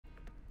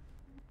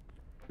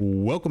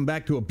Welcome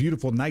back to a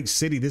beautiful night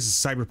city. This is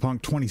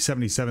Cyberpunk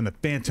 2077, the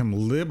Phantom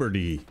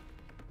Liberty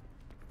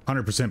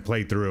 100%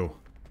 playthrough.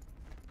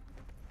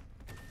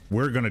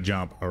 We're gonna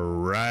jump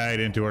right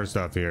into our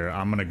stuff here.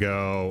 I'm gonna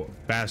go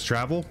fast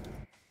travel,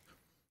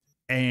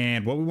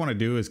 and what we want to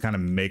do is kind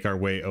of make our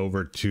way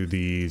over to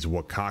these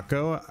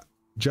Wakako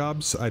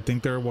jobs. I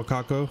think they're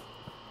Wakako.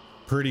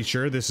 Pretty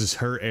sure this is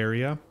her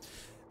area.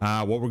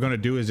 What we're going to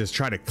do is just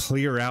try to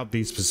clear out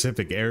these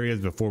specific areas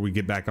before we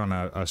get back on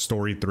a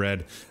story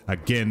thread.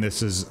 Again,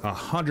 this is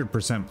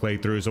 100%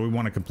 playthrough, so we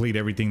want to complete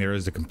everything there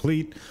is to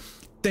complete.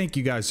 Thank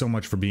you guys so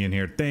much for being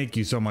here. Thank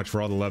you so much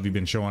for all the love you've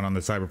been showing on the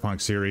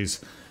Cyberpunk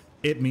series.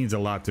 It means a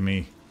lot to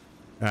me.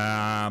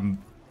 Bear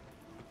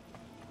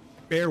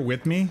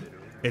with me.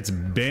 It's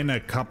been a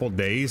couple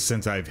days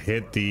since I've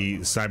hit the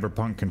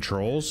Cyberpunk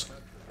controls,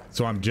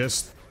 so I'm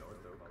just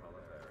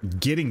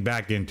getting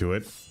back into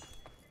it.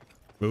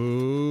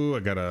 Ooh, I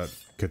got a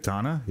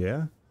katana.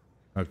 Yeah.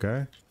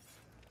 Okay.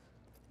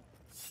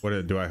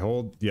 What do I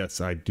hold?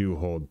 Yes, I do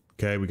hold.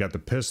 Okay, we got the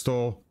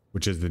pistol,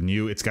 which is the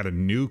new. It's got a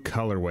new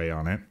colorway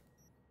on it.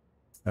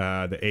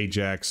 The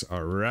Ajax.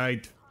 All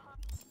right.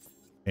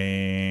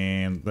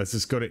 And let's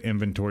just go to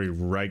inventory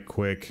right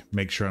quick.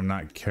 Make sure I'm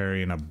not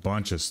carrying a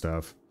bunch of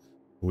stuff.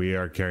 We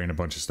are carrying a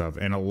bunch of stuff.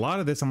 And a lot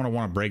of this I'm going to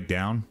want to break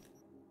down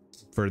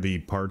for the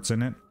parts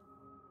in it.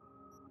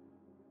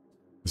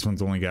 This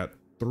one's only got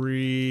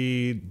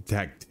 3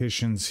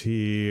 tacticians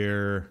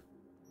here.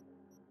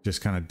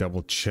 Just kind of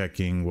double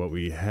checking what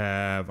we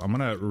have. I'm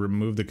gonna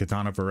remove the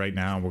katana for right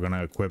now. We're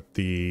gonna equip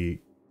the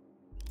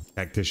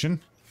tactician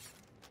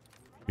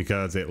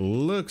because it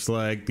looks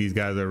like these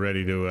guys are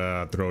ready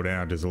to throw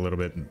down just a little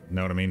bit.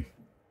 Know what I mean?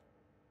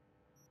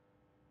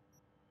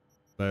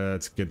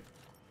 Let's get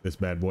this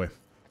bad boy.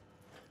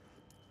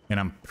 And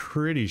I'm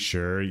pretty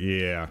sure,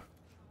 yeah,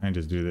 I can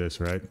just do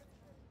this, right?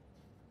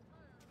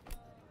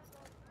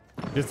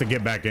 Just to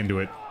get back into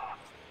it.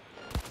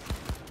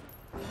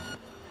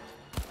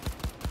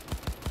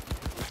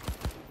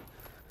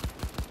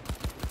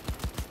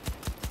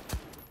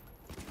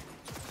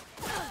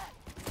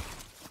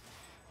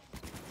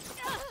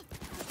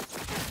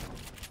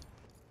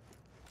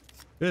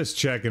 Just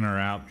checking her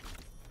out.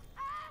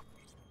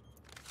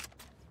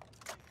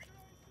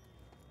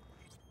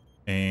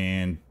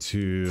 And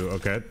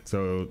okay,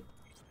 so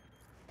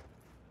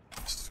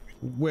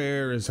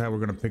where is how we're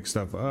gonna pick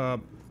stuff up?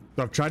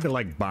 So I've tried to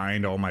like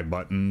bind all my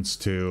buttons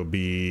to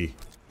be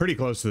pretty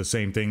close to the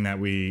same thing that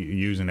we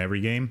use in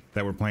every game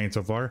that we're playing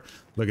so far.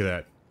 Look at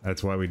that.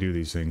 That's why we do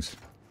these things.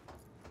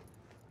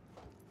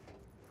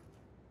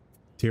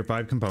 Tier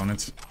 5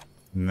 components.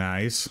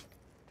 Nice.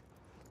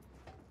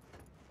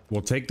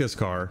 We'll take this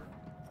car.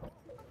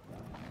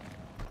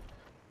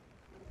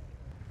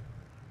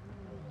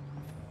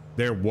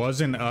 There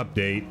was an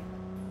update,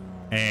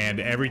 and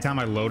every time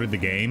I loaded the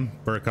game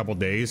for a couple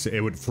days, it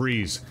would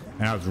freeze.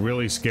 And I was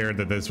really scared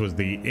that this was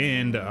the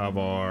end of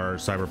our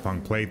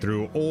Cyberpunk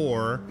playthrough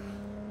or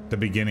the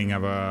beginning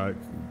of a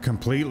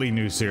completely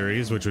new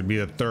series, which would be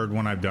the 3rd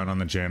one I've done on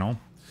the channel.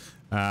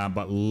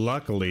 But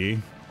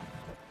luckily,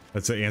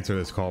 let's answer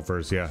this call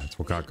first. Yeah, it's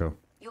Wakako.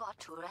 You are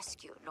to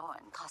rescue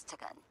Lauren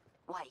Costigan,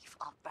 wife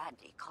of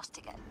Bradley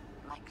Costigan,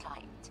 my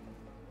client.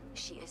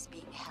 She is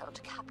being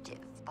held captive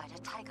by the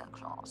Tiger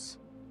Claws.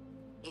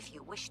 If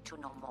you wish to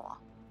know more,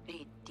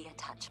 read the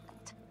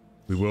attachment.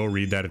 We will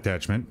read that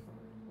attachment.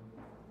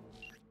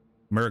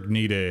 Merc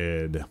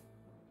needed.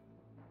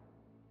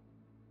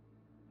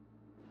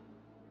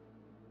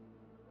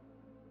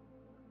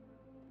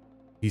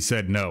 He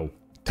said no.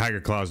 Tiger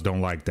Claws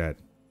don't like that.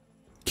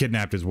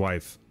 Kidnapped his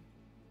wife.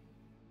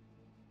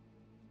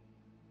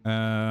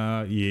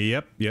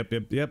 Yep.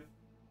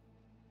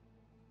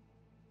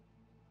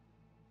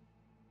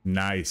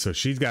 Nice. So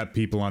she's got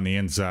people on the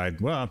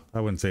inside. Well,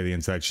 I wouldn't say the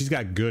inside. She's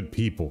got good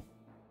people.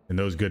 And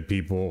those good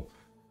people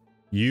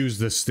use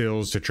the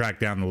stills to track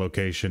down the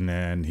location.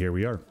 And here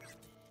we are.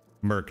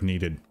 Merc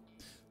needed.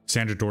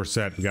 Sandra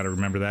Dorset. We got to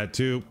remember that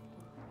too.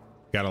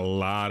 Got a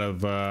lot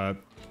of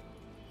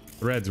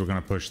threads we're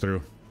going to push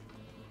through.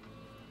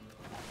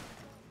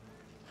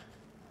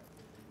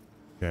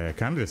 Okay, I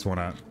kind of just want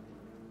to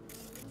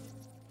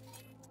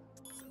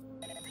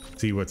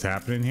see what's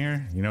happening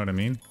here. You know what I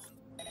mean?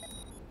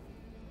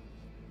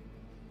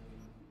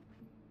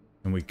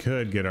 And we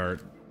could get our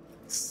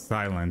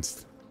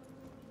silenced.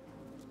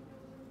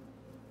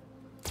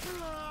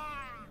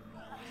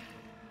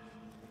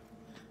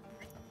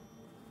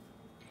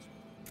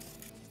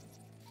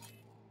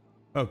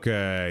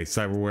 Okay,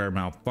 cyberware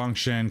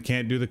malfunction.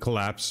 Can't do the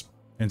collapse.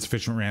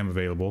 Insufficient RAM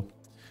available.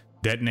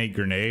 Detonate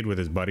grenade with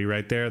his buddy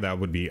right there. That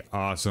would be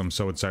awesome.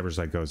 So would cyber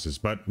psychosis,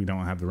 but we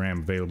don't have the RAM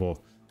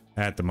available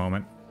at the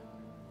moment.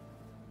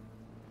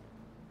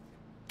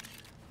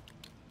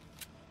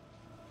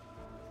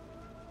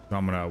 So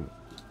I'm gonna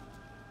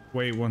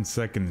wait 1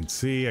 second and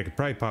see. I could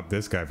probably pop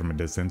this guy from a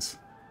distance.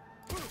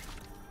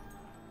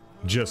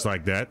 Just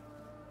like that.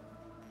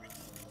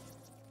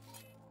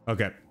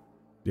 Okay.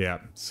 Yeah,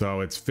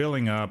 so it's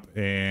filling up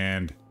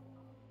and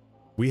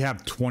We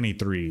have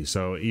 23,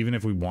 so even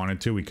if we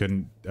wanted to, we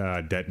couldn't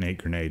detonate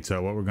grenades.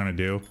 So what we're gonna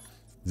do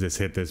is just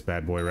hit this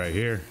bad boy right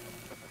here.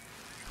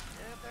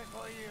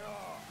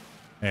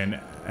 And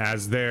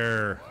as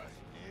they're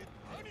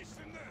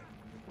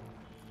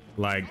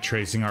like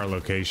tracing our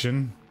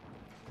location,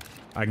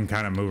 I can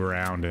kind of move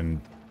around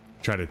and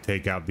try to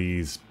take out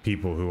these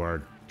people who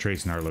are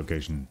tracing our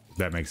location. If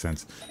that makes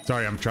sense.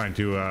 Sorry, I'm trying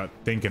to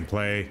think and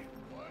play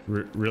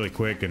really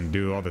quick and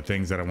do all the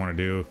things that I want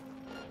to do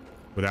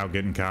without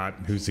getting caught.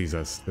 Who sees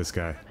us? This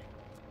guy.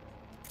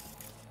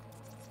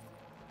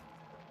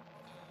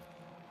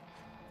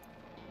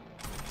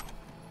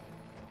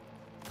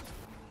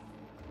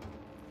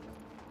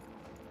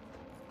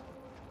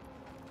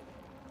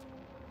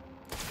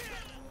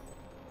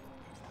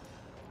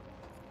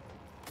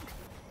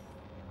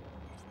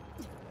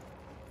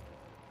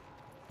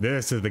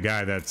 This is the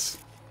guy that's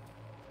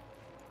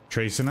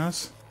tracing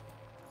us.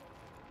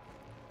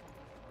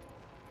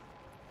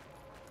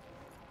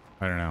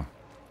 I don't know.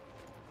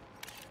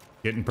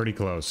 Getting pretty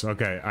close.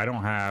 Okay, I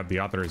don't have the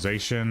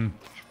authorization,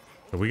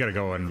 but we gotta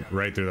go in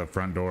right through the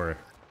front door.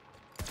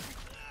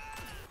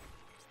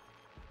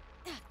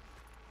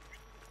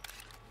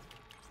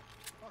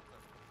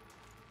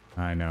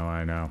 I know,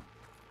 I know.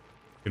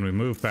 Can we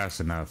move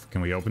fast enough?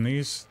 Can we open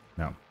these?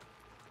 No.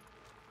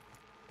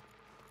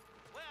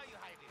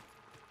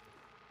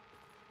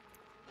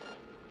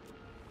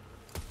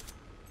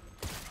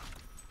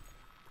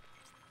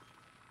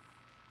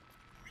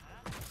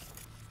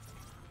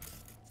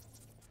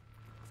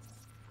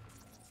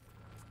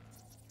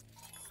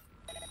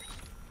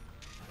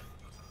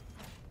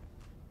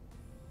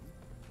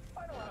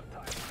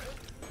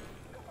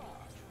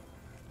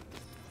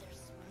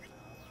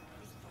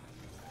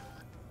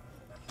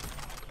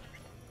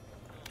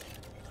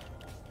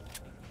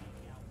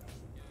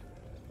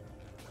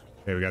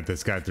 Okay, we got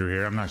this guy through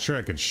here. I'm not sure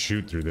I could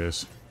shoot through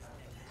this.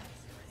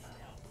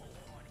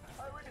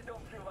 I really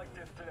don't feel like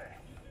this today.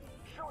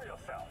 Show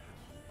yourself.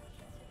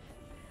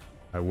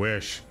 I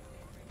wish.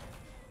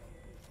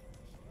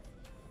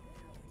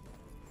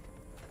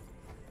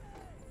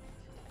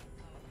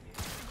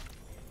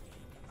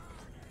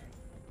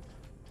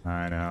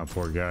 I know,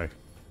 poor guy.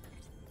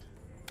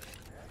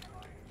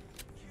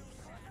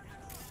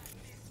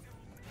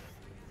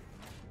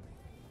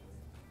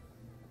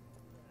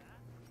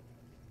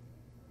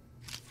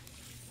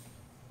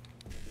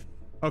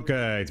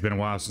 Okay, it's been a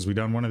while since we've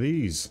done one of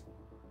these.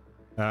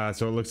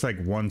 So it looks like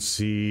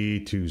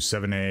 1C to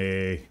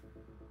 7A.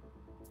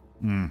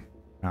 I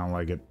don't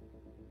like it.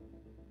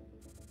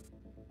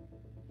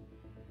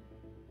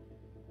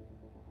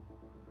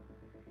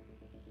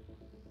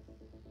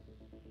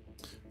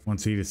 One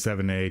C to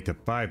 7A to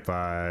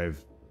 5-5.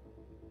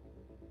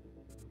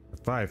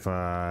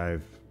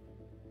 5-5.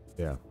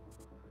 Yeah.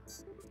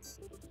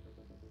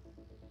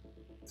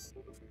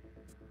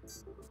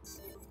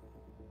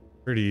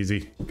 Pretty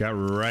easy. Got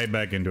right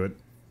back into it.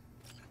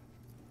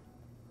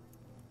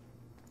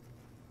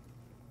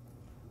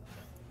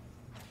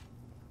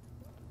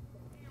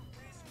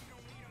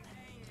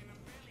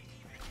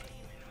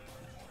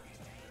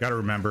 Gotta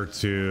remember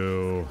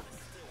to...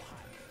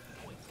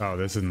 Oh,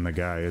 this isn't the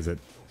guy, is it?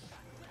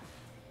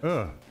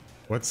 Ugh.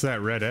 What's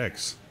that red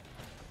X?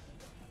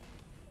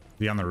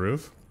 Be on the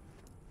roof?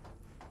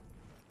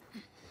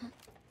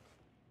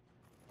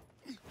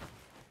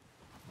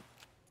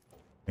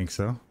 Think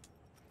so?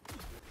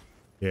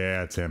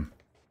 Yeah, it's him.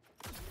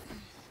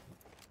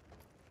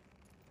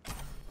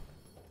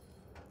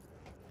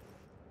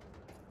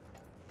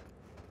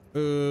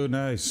 Oh,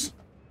 nice.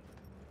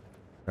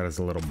 Got us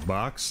a little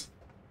box.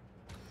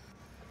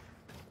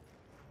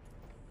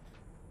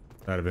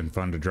 That'd have been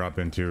fun to drop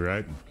into,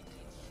 right?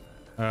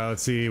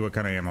 Let's see what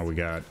kind of ammo we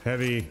got.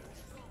 Heavy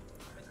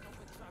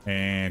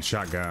and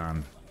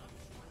shotgun.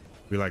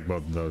 We like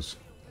both of those.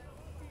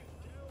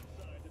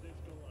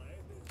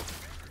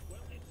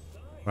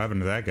 What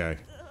happened to that guy?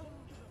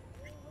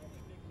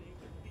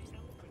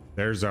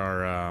 There's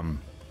our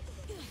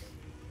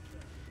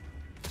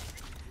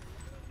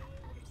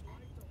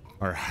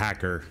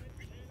hacker,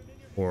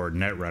 or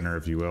net runner,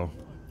 if you will.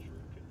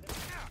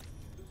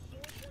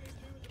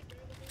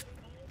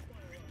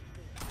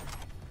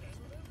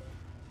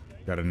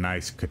 Got a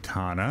nice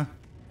katana.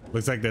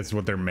 Looks like that's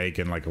what they're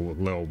making, like a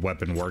little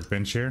weapon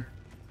workbench here.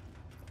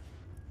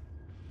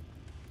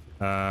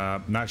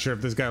 Not sure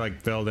if this guy like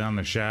fell down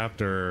the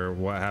shaft or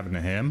what happened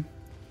to him.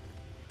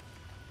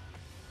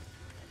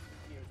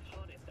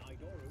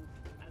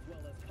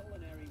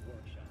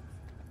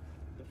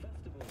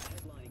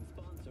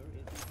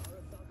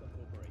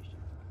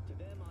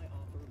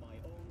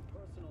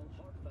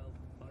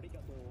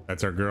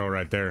 That's our girl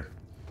right there.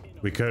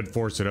 We could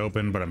force it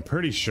open, but I'm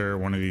pretty sure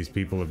one of these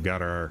people have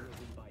got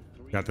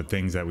the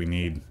things that we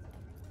need.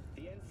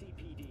 The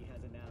NCPD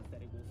has announced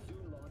that it will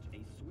soon launch a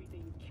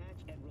sweeping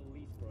catch and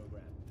release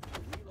program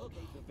to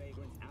relocate the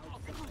vagrants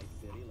outside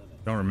city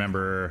limits. Don't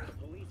remember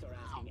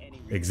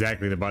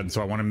exactly the button,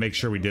 so I want to make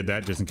sure we did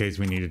that just in case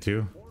we needed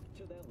to.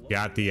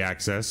 Got the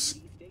access.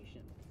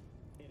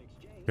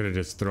 Could have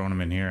just thrown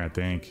them in here, I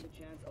think.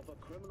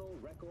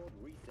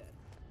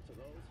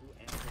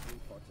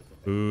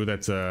 Ooh,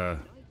 that's a...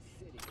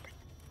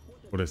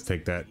 We'll just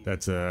take that.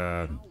 That's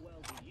a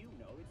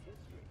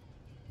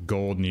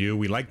gold new.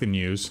 We like the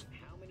news.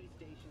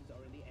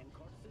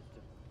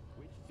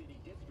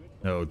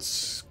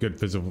 Notes. Good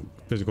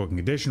physical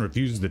condition.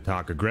 Refuses to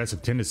talk.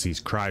 Aggressive tendencies.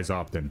 Cries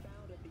often.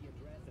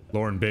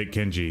 Lauren Bate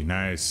Kenji.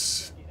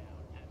 Nice.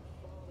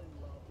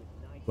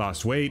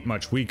 Lost weight.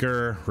 Much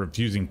weaker.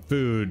 Refusing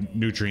food.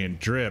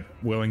 Nutrient drip.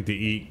 Willing to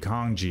eat.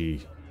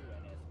 Kongji.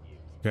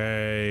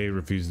 Okay.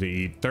 Refused to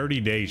eat. 30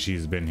 days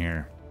she's been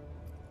here.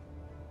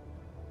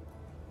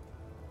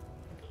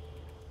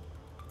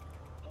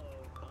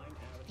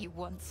 You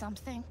want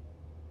something?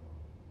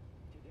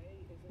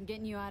 I'm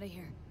getting you out of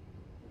here.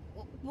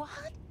 What?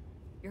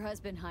 Your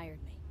husband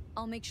hired me.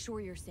 I'll make sure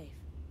you're safe.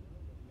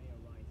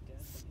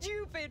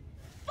 Stupid,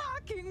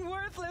 fucking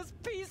worthless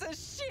piece of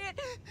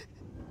shit!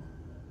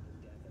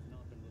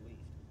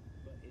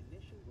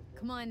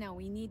 Come on now,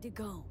 we need to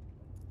go.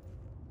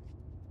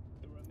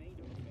 The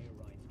remainder of Mayor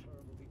Ryan's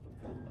term will be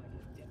fulfilled by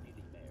his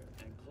deputy mayor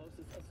and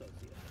closest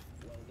associate,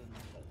 Weldon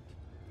Holt.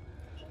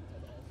 Holt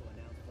has also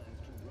announced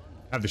plans to run.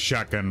 Have the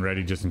shotgun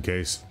ready just in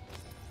case.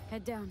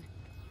 Head down.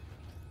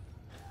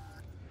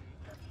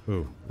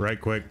 Ooh, right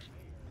quick.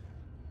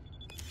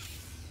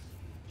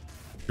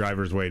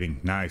 Driver's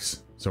waiting.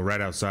 Nice. So right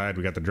outside,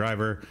 we got the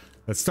driver.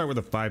 Let's start with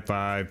a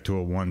 5-5 to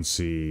a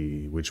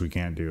 1C, which we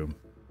can't do.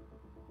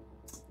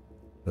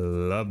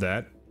 Love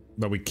that.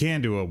 But we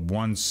can do a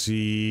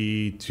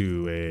 1C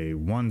to a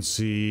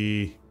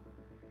 1C.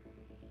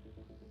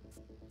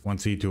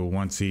 1C to a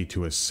 1C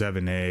to a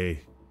 7A.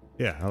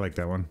 Yeah, I like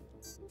that one.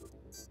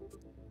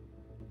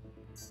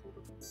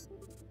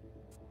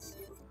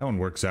 That one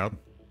works out.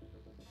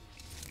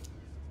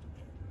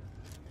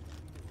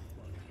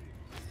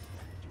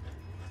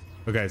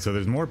 Okay, so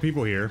there's more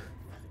people here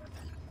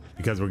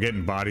because we're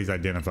getting bodies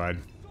identified.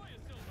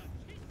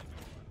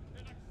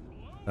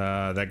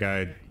 That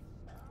guy,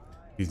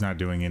 he's not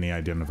doing any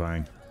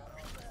identifying.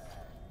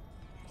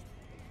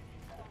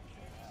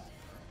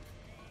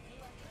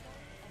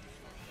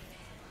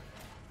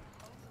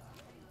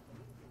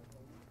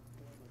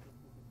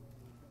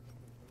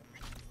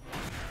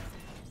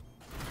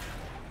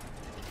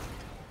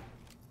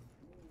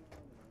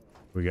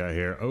 We got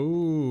here.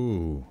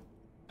 Oh,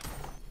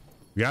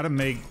 we gotta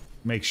make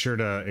sure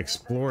to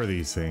explore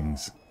these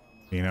things.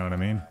 You know what I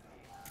mean?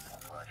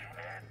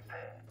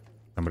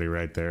 Somebody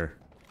right there.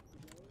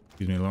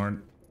 Excuse me,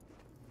 Lauren.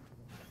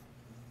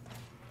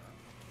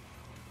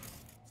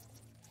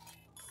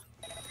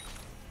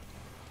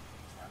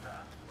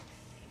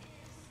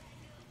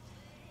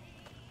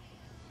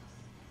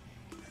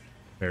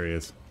 There he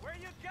is. Where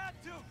you got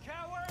to,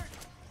 coward?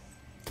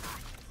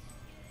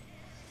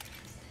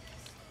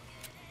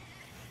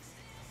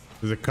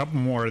 There's a couple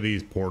more of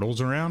these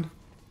portals around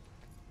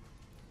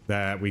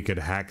that we could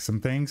hack some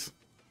things.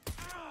 I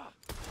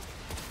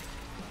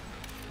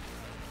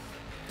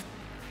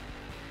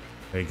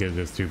think it's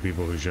just two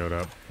people who showed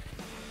up.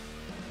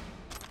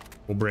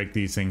 We'll break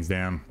these things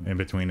down in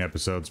between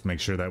episodes, make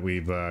sure that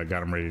we've got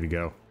them ready to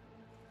go.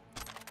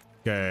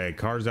 Okay,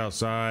 cars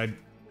outside.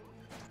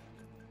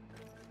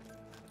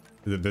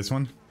 Is it this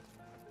one?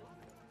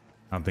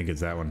 I don't think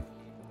it's that one.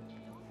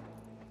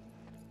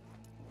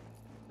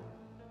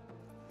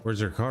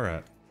 Where's her car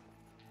at?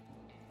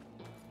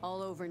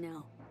 All over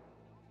now.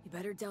 You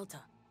better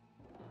Delta.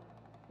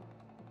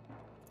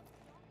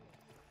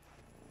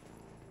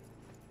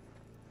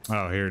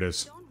 Oh, here it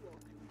is.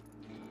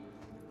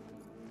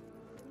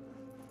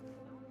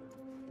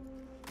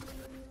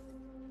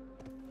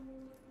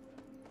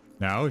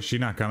 No, is she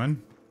not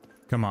coming?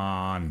 Come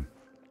on.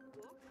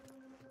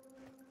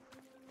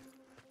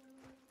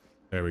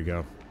 There we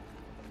go.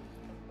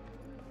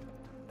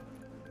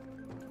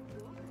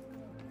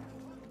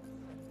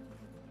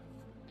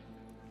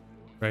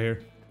 Right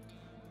here.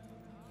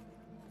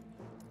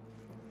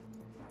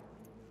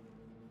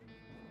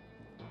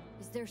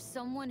 Is there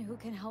someone who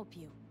can help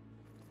you?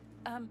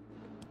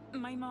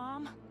 My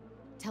mom?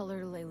 Tell her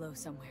to lay low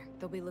somewhere.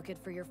 They'll be looking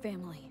for your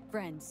family,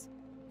 friends.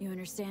 You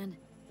understand?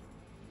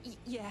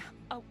 Yeah.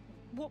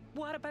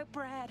 What about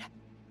Brad?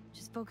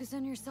 Just focus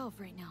on yourself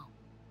right now.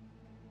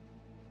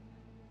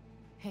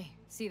 Hey,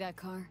 see that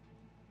car?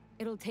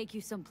 It'll take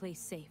you someplace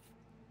safe.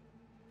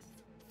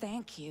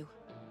 Thank you.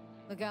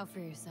 Look out for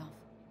yourself.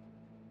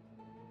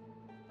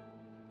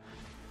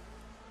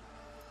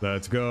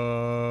 Let's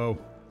go.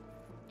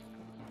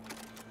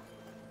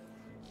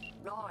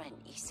 Lauren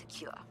is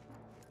secure.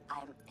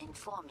 I'm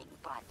informing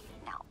Bradley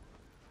now.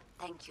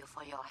 Thank you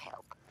for your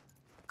help.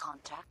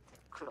 Contract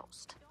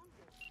closed.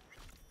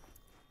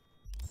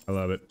 I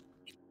love it.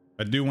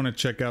 I do want to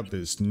check out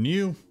this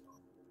new.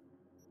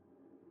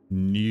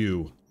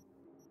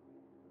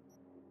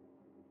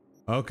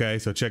 Okay,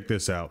 so check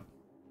this out.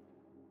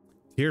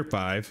 Tier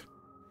 5.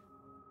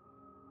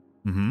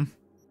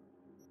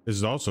 This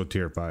is also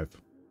tier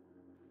 5.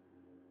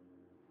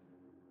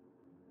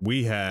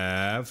 We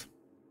have...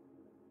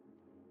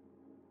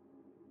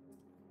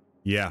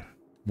 Yeah,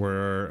 I'm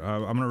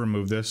gonna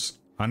remove this,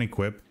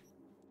 unequip.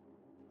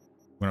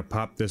 I'm gonna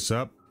pop this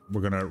up.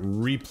 We're gonna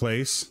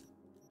replace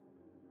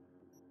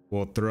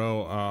We'll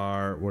throw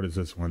our, what is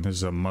this one? This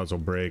is a muzzle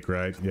brake,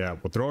 right? Yeah,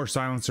 we'll throw our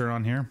silencer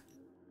on here.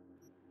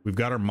 We've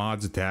got our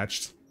mods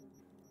attached.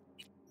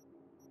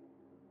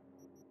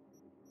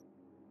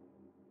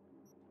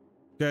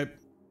 Okay.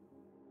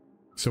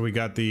 So we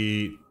got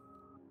the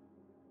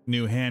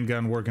new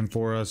handgun working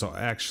for us. I'll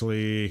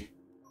actually,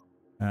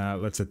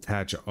 let's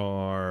attach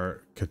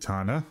our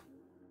katana.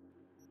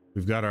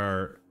 We've got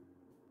our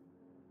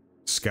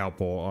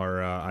scalpel, our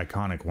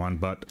iconic one,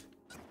 but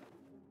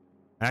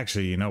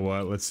actually, you know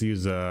what? Let's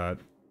use this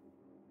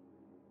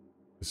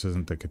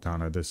isn't the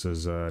katana. This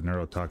is a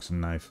neurotoxin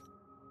knife.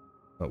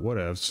 But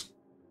whatevs.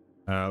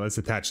 Let's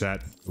attach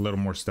that. A little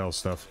more stealth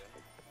stuff.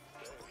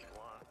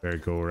 Very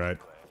cool, right?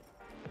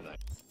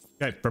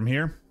 Okay, from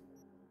here.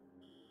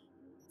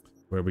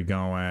 Where are we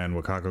going?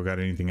 Wakako got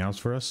anything else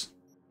for us?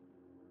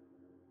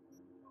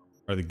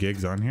 Are the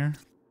gigs on here?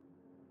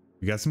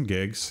 We got some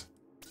gigs.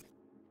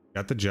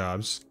 Got the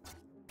jobs.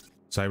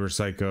 Cyber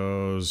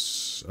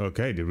Psychos.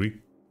 Okay, did we... Is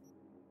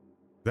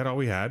that all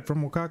we had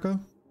from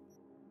Wakako?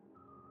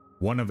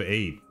 1 of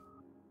 8.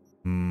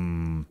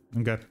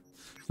 Okay.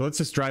 So let's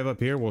just drive up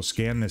here. We'll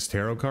scan this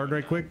tarot card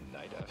right quick.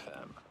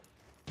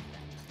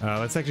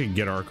 Let's actually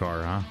get our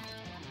car, huh?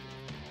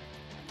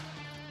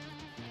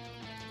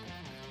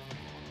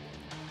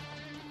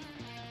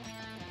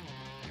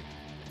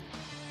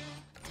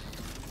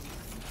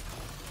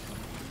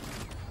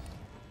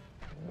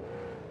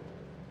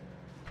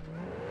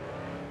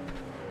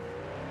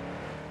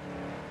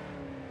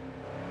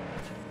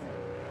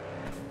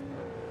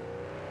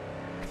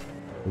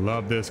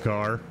 Love this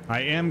car.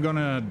 I am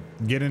gonna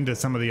get into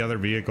some of the other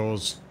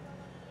vehicles.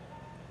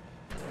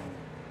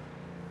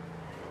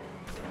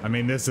 I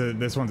mean, this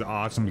one's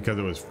awesome because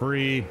it was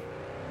free.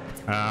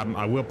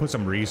 I will put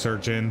some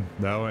research in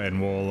though,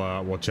 and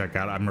we'll check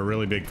out. I'm a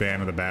really big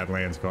fan of the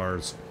Badlands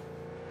cars.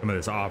 Some of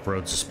this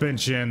off-road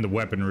suspension, the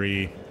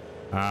weaponry.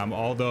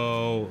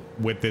 Although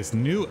with this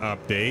new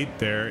update,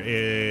 there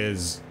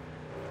is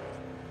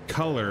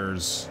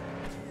colors.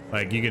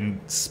 Like, you can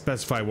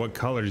specify what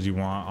colors you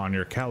want on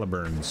your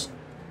caliburns.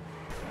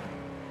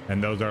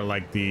 And those are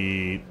like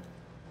the...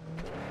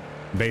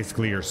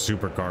 basically your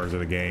supercars of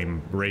the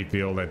game.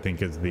 Rayfield, I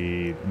think, is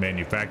the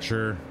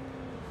manufacturer.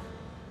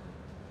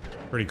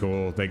 Pretty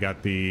cool. They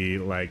got the,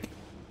 like...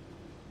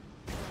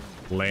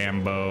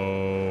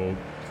 Lambo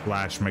 /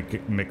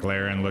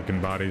 McLaren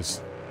looking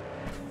bodies.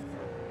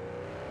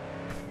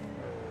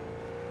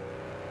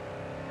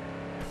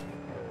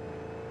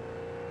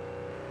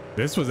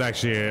 This was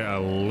actually a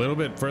little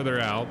bit further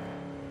out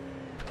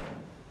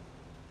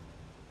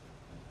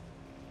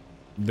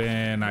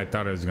than I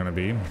thought it was going to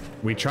be.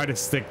 We try to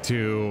stick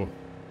to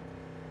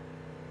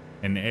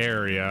an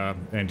area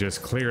and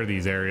just clear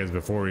these areas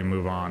before we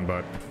move on,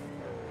 but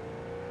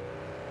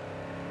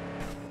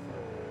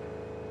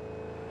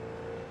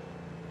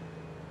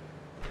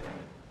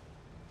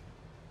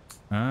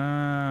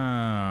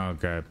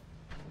okay.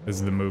 This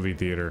is the movie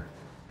theater.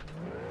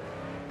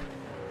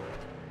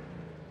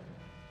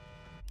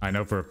 I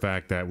know for a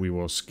fact that we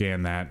will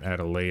scan that at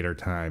a later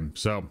time.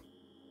 So,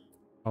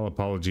 all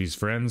apologies,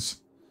 friends.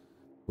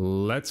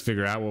 Let's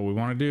figure out what we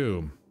want to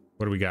do.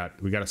 What do we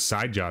got? We got a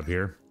side job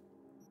here.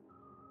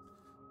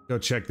 Go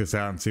check this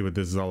out and see what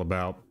this is all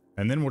about.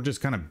 And then we'll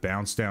just kind of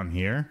bounce down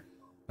here.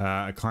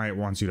 A client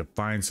wants you to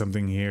find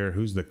something here.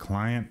 Who's the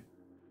client?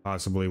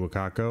 Possibly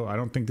Wakako. I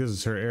don't think this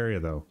is her area,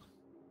 though.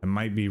 I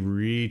might be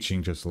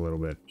reaching just a little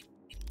bit.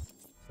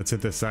 Let's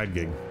hit this side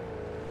gig.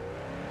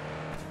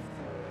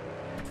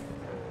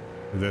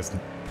 This,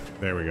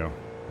 there we go.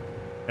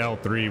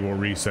 L3 will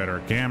reset our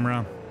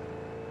camera.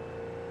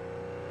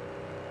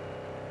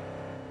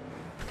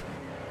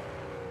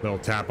 Little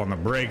tap on the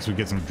brakes, we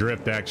get some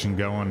drift action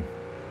going.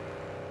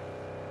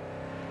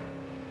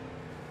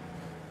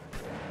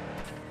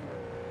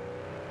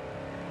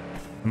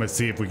 I'm gonna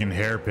see if we can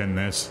hairpin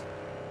this.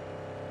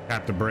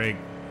 Tap the brake,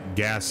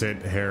 gas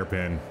it,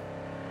 hairpin.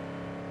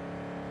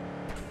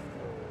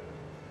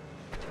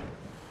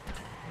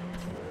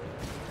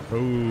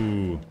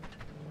 Ooh.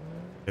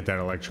 Hit that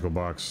electrical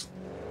box.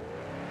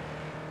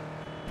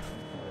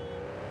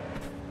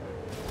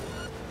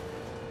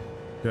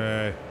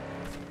 Okay.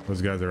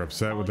 Those guys are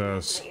upset with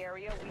us.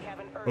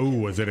 Oh,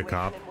 was it a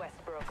cop? Roger,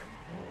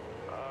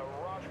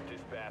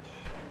 dispatch.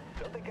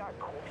 Don't they got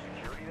core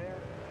security there?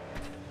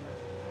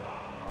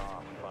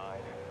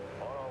 Fine.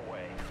 On our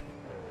way.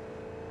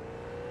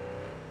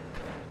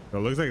 So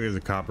it looks like there's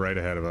a cop right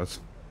ahead of us.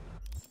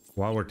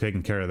 While we're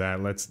taking care of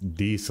that, let's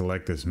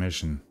deselect this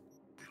mission.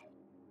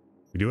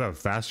 We do have a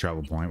fast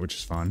travel point, which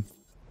is fun.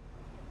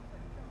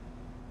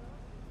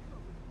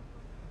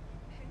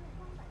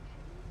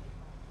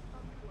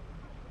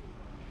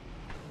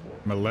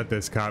 I'm gonna let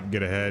this cop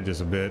get ahead just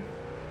a bit.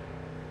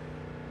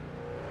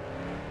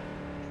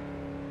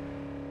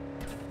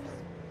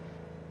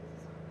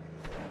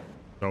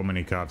 So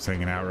many cops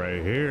hanging out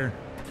right here.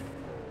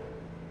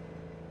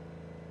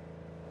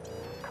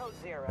 Code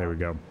 0. There we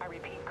go. I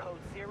repeat, code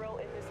 0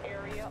 in this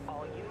area.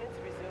 All units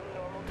resume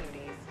normal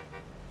duties.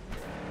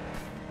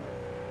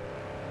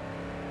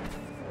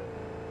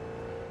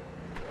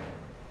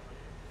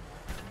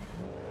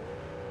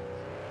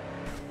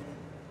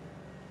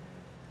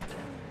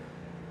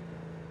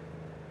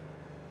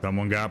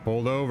 Someone got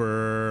pulled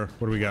over.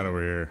 What do we got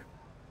over here?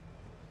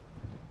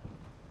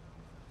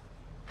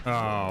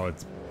 Oh,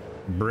 it's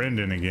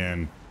Brendan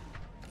again.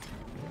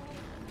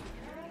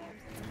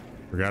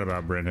 Forgot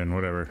about Brendan.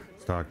 Whatever.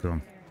 Let's talk to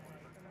him.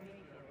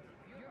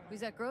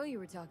 Who's that girl you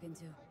were talking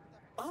to?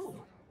 Oh,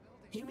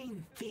 you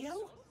mean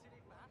Theo?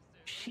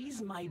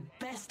 She's my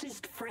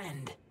bestest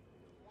friend.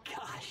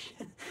 Gosh,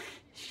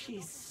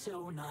 she's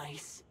so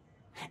nice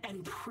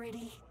and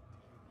pretty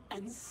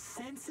and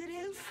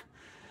sensitive.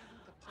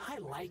 I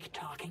like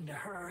talking to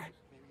her.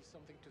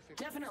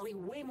 Definitely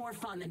way more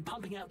fun than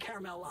pumping out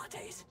caramel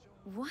lattes.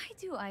 Why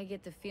do I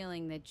get the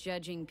feeling that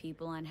judging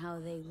people on how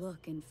they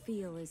look and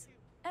feel is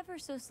ever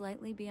so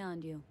slightly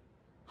beyond you?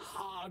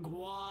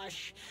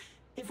 Hogwash.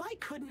 If I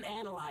couldn't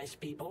analyze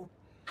people,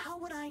 how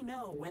would I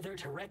know whether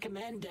to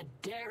recommend a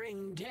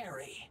daring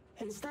dairy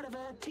instead of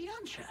a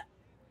tiancha?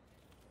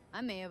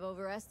 I may have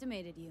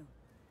overestimated you.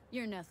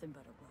 You're nothing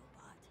but a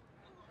robot.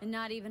 And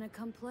not even a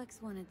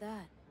complex one at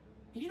that.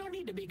 You don't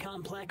need to be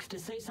complex to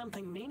say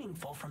something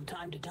meaningful from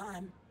time to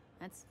time.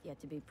 That's yet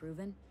to be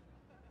proven.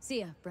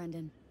 See ya,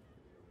 Brendan.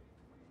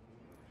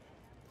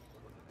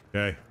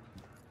 Okay.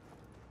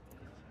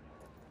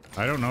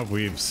 I don't know if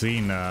we've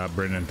seen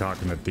Brendan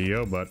talking to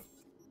Theo, but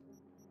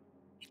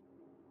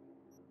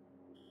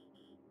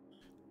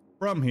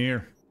from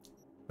here,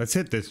 let's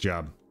hit this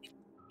job.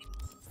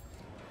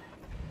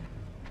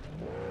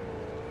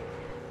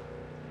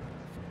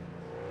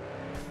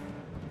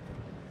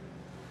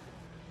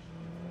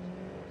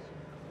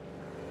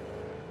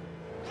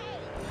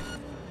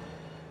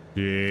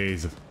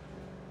 Jeez.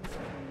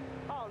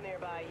 All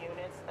nearby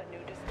units, a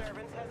new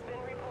disturbance has been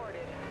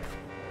reported.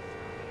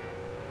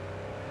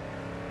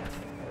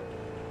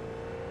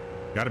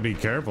 Gotta be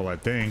careful, I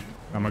think.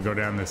 I'm gonna go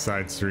down this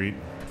side street.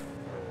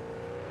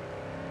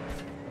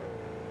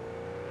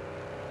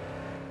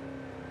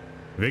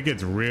 If it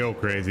gets real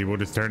crazy, we'll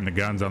just turn the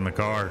guns on the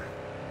car.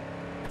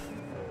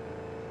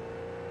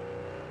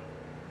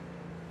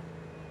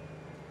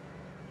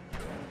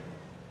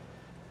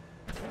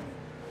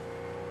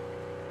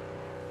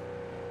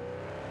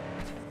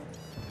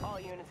 All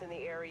units in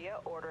the area,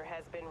 order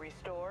has been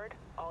restored.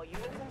 All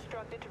units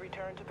instructed to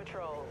return to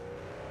patrol.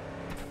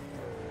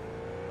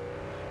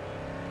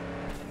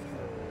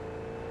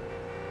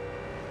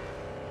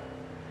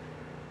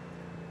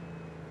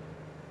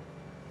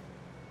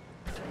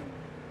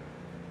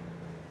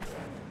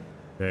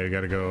 Okay, we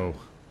gotta go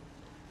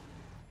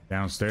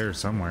downstairs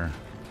somewhere.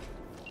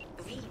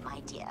 V, my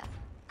dear,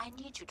 I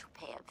need you to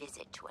pay a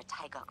visit to a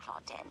tiger claw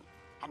den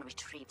and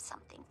retrieve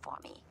something for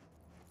me.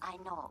 I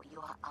know you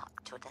are up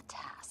to the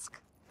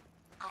task.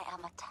 I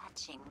am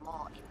attaching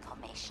more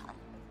information.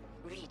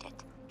 Read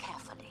it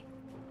carefully.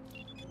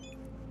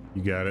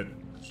 You got it.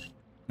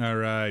 All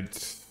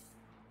right.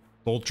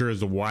 Vulture is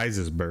the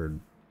wisest bird.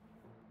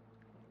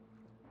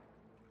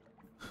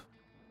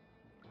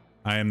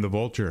 I am the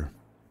vulture.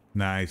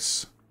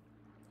 Nice.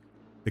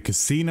 The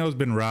casino's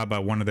been robbed by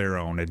one of their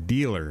own, a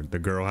dealer. The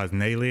girl has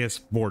an alias,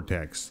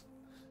 Vortex.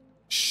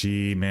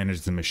 She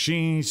managed the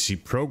machines. She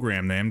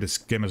programmed them to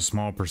skim a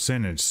small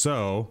percentage.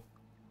 So,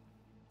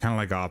 kind of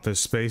like Office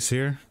Space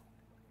here.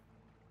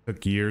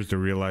 Took years to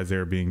realize they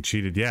were being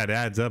cheated. Yeah, it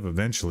adds up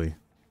eventually.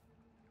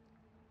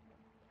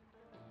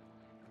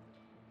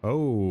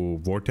 Oh,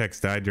 Vortex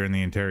died during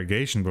the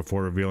interrogation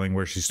before revealing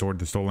where she stored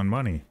the stolen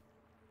money.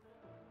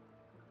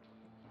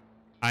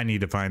 I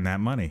need to find that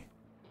money.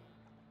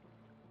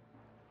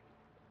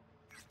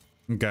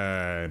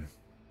 Okay.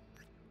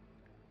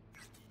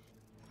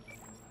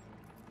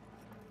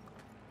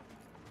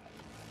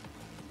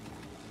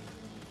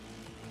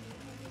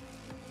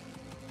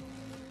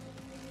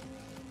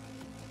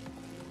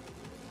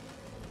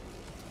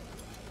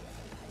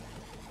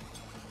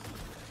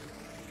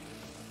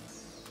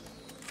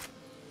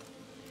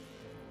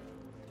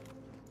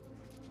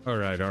 All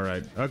right, all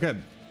right. Okay.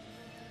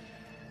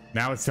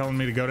 Now it's telling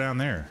me to go down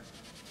there.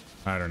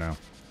 I don't know.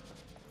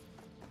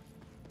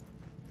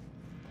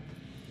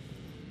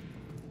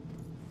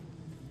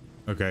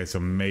 Okay, so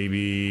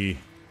maybe...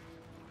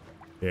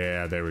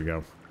 Yeah, there we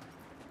go.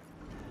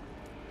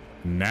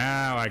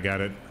 Now I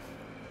got it.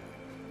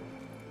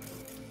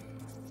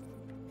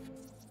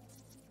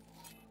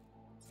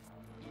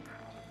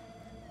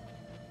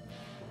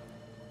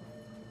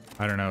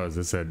 I don't know, is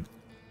this a...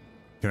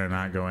 Can I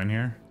not go in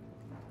here?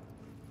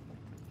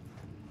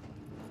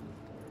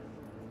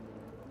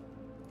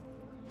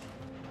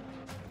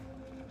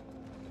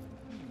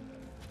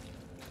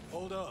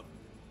 Hold up.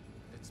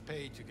 It's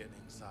paid to get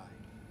inside.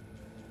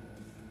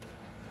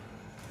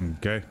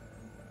 Okay.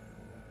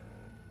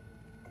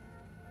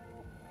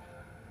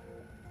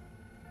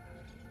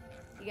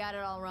 You got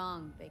it all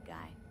wrong, big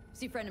guy.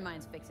 See, a friend of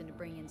mine's fixing to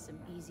bring in some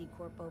easy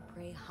corpo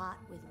prey hot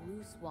with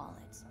loose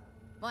wallets.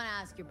 Wanna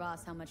ask your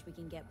boss how much we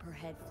can get per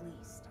head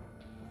fleeced?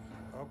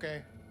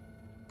 Okay.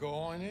 Go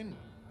on in.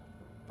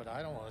 But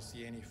I don't want to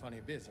see any funny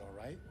bits, all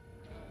right?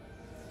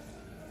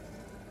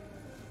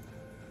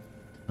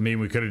 I mean,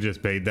 we could have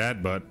just paid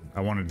that, but I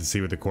wanted to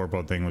see what the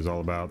corpo thing was all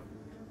about.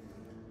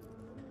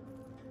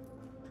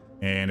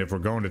 And if we're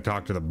going to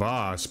talk to the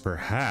boss,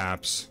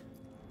 perhaps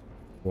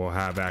we'll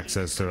have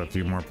access to a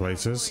few more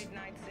places.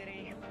 Night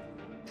City.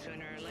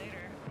 Sooner or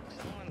later,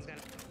 someone's gonna.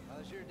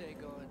 How's your day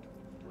going?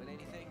 Win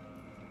anything?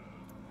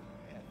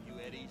 Yeah, a few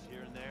eddies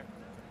here and there.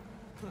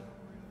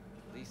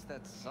 At least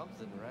that's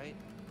something, right?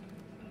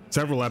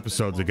 Several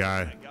episodes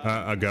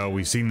ago,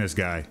 we seen this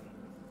guy,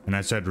 and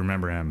I said,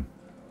 remember him.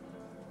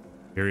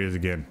 Here he is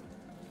again.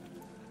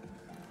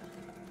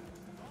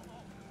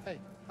 Hey,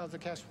 how's the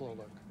cash flow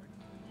look?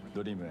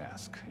 Don't even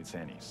ask. It's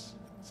Annie's.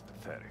 It's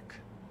pathetic.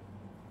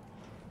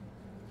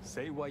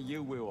 Say what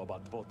you will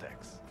about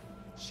Vortex.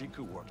 She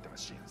could work the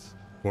machines.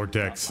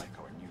 Vortex. Not like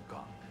our new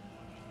gun.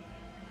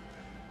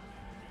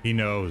 He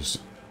knows.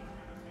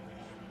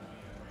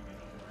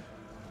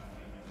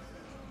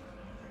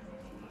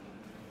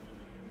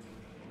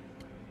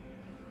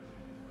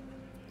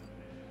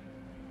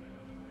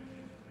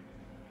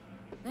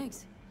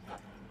 Thanks.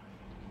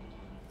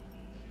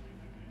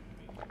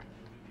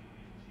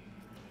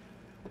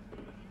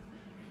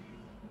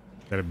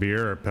 Got a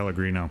beer or a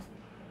Pellegrino?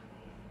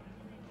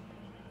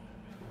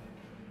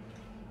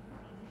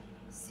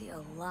 See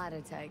a lot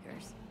of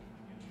tigers.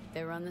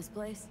 They run this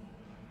place?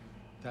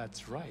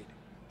 That's right.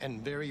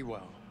 And very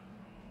well.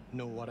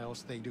 Know what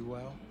else they do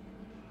well?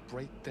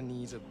 Break the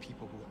knees of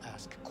people who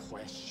ask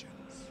questions.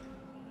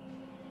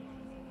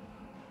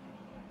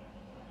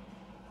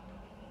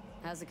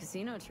 How's the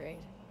casino trade?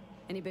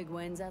 Any big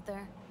wins out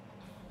there?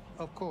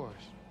 Of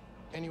course.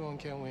 Anyone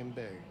can win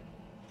big.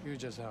 You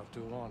just have to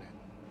want it.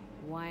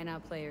 Why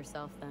not play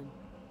yourself then?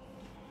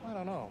 I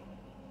don't know.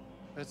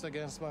 It's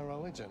against my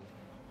religion.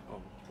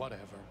 Oh,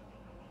 whatever.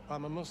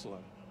 I'm a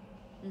Muslim.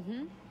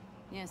 Mm-hmm.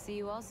 Yeah, see,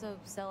 you also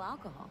sell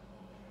alcohol.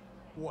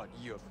 What,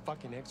 you a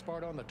fucking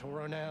expert on the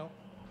Torah now?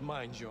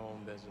 Mind your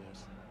own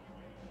business.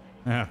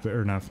 Ah,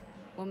 fair enough.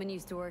 Woman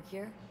used to work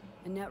here.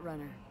 A net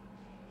runner.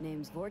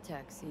 Name's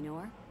Vortex, you know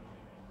her?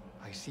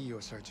 I see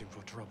you're searching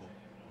for trouble.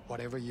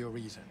 Whatever your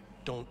reason,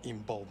 don't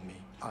involve me.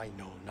 I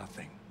know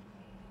nothing.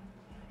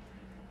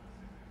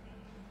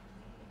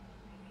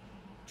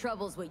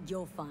 Trouble's what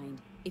you'll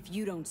find if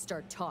you don't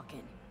start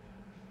talking.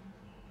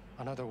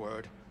 Another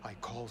word, I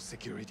call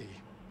security.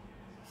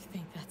 You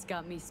think that's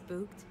got me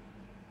spooked?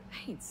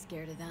 I ain't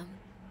scared of them.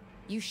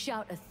 You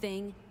shout a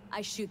thing,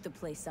 I shoot the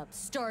place up,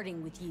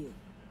 starting with you.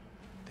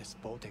 This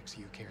Vortex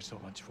you care so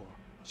much for,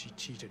 she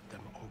cheated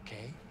them,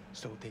 okay?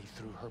 So they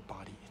threw her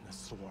body in the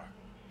sewer.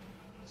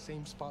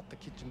 Same spot the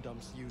kitchen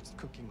dumps used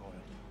cooking oil.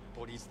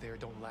 Bodies there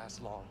don't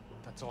last long.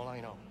 That's all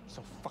I know.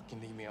 So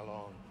fucking leave me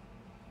alone.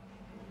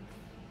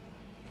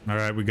 All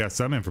right, we got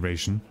some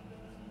information.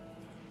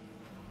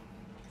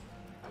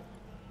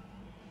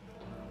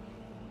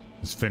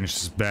 Let's finish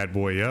this bad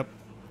boy up.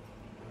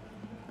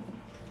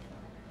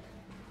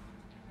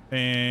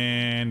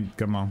 And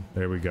come on,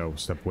 there we go.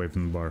 Step away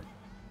from the bar.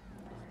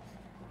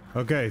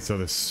 Okay, so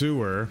the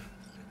sewer.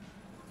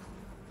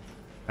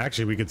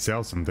 Actually, we could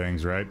sell some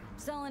things, right?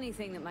 Sell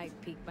anything that might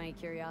pique my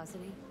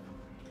curiosity.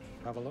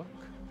 Have a look.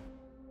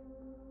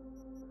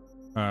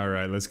 All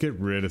right, let's get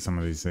rid of some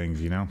of these things,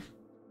 you know?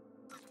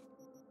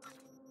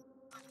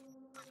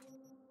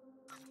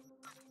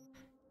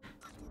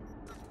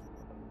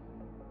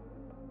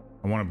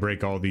 I want to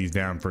break all these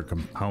down for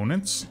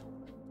components.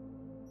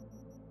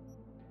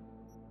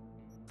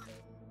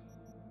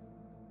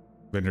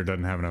 Vendor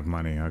doesn't have enough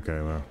money. Okay,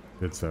 well,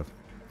 good stuff.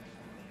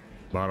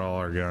 Bought all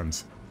our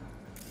guns.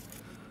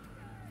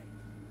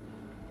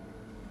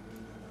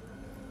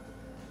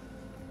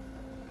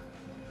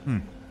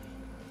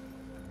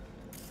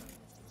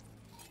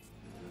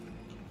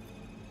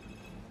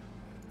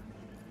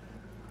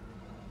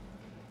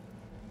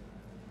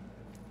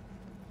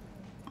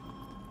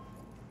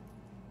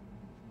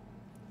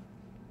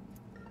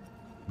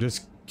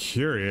 Just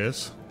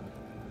curious.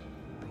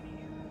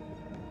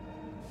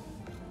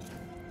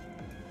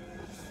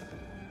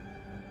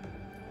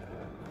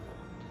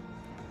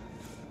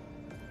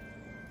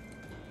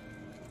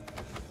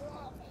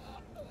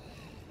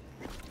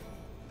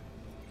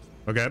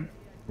 Okay,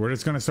 we're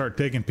just gonna start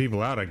taking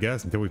people out, I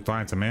guess, until we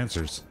find some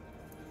answers.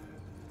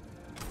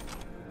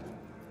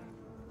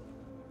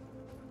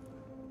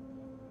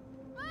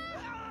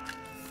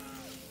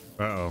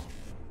 Uh-oh.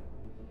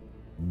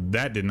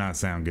 That did not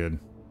sound good.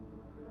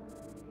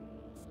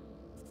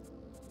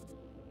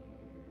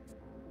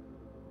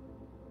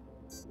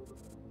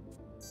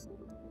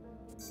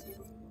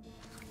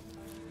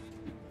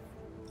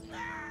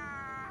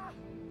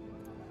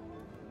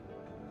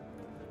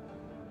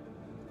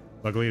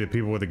 Luckily, the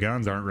people with the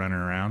guns aren't running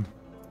around.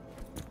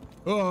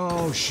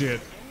 Oh,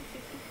 shit.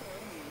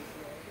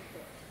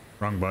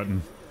 Wrong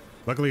button.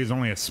 Luckily, it's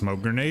only a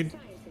smoke grenade,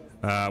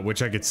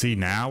 which I could see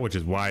now, which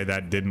is why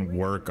that didn't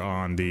work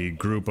on the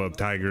group of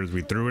tigers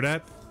we threw it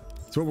at.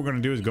 So what we're going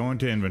to do is go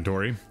into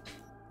inventory,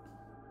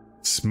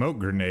 smoke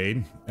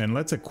grenade, and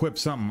let's equip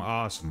something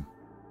awesome.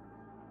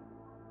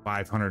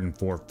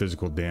 504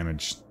 physical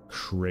damage.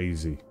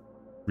 Crazy.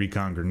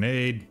 Recon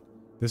grenade.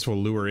 This will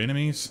lure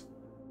enemies.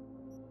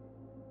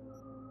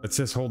 Let's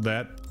just hold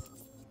that.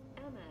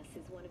 MS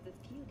is one of the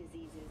few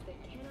diseases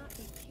that cannot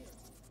be cured.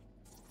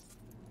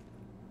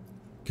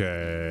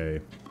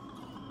 Okay.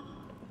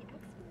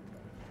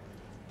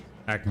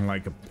 Acting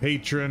like a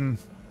patron.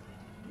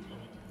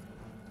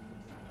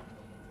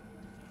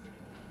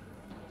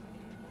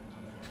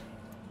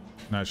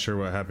 Not sure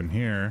what happened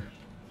here.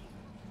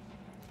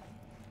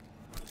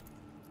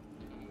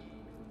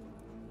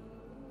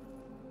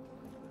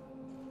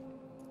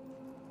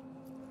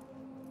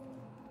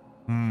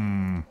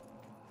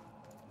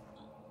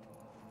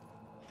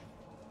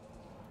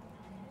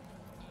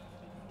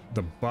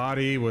 The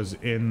body was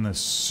in the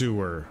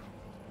sewer.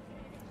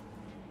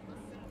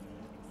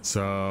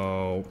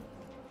 So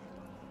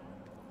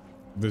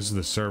this is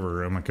the server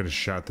room. I could have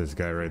shot this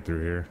guy right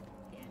through here.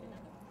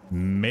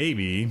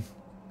 Maybe.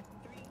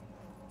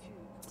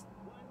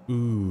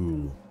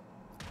 Ooh.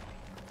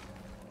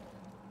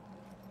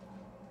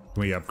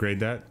 Can we upgrade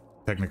that?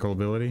 Technical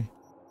ability?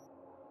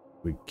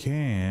 We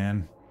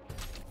can.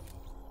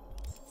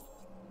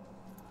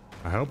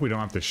 I hope we don't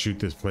have to shoot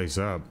this place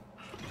up.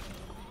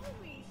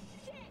 Holy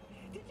shit!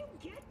 Did you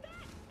get that?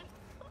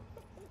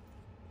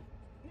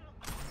 Now,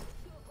 I'm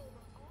still over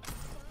all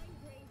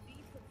fine-grained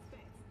decent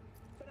specs,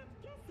 but I'm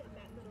guessing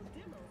that little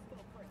demo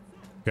spoke for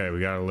itself. Okay, we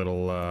got a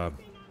little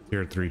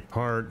tier 3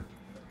 part.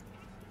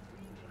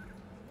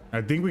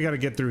 I think we got to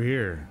get through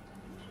here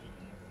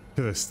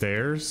to the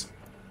stairs.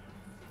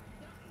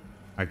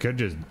 I could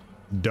just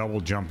double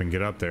jump and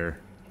get up there.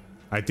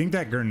 I think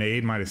that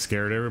grenade might have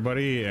scared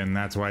everybody, and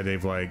that's why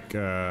they've like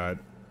kind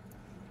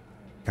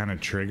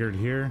of triggered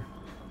here.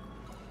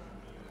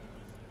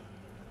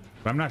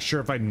 But I'm not sure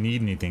if I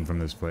need anything from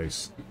this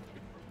place.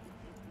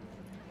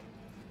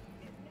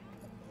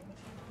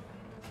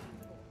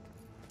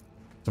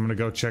 So I'm gonna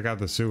go check out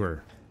the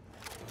sewer.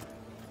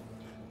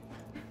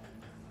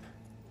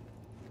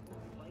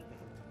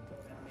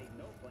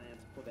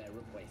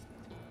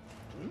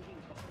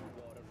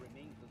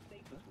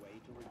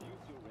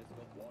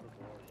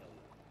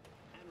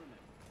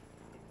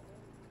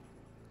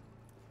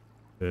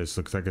 This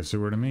looks like a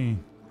sewer to me.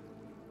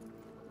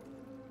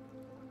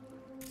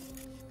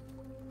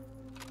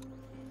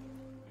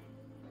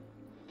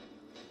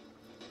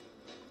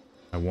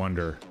 I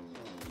wonder.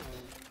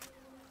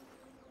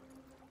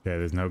 Okay,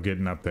 there's no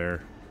getting up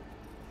there.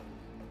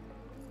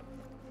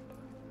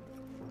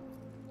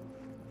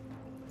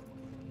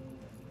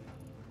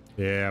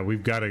 Yeah,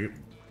 we've got to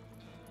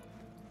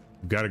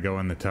go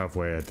in the tough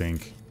way, I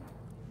think.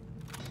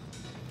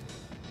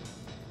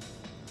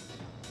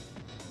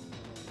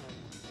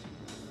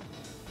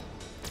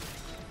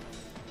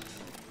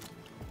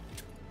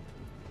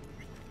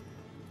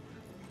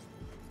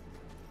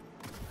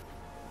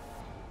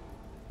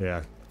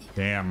 Yeah,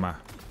 damn. I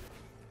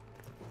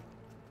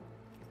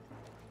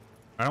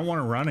don't want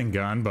to run and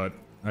gun, but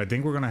I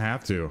think we're gonna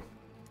have to.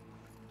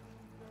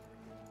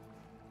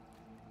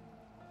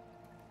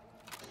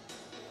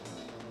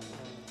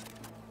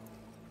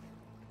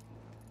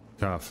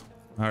 Tough.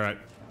 All right.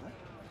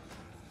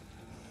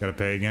 Gotta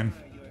pay again.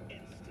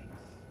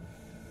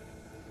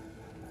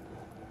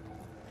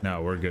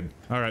 No, we're good.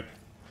 All right.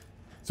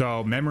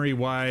 So memory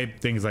wipe,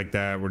 things like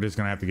that. We're just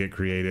gonna have to get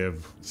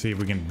creative. See if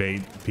we can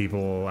bait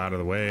people out of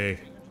the way.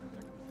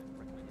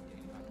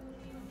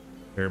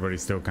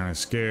 Everybody's still kind of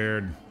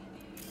scared.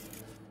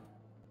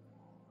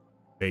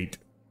 Bait.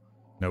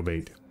 No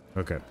bait.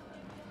 Okay.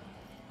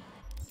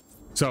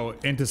 So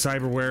into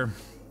cyberware.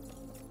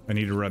 I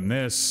need to run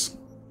this.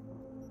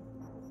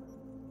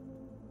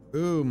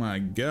 Oh my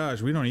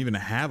gosh, we don't even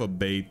have a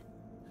bait.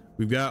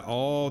 We've got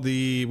all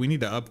the... We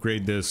need to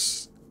upgrade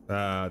this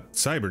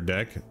cyber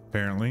deck,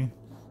 apparently.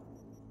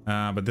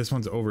 But this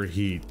one's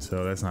overheat,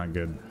 so that's not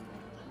good.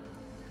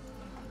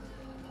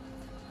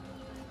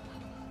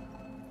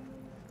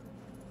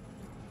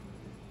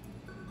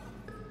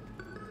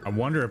 I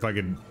wonder if I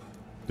could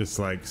just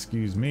like,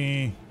 excuse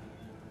me,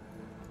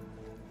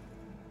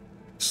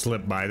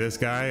 slip by this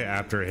guy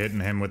after hitting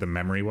him with a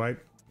memory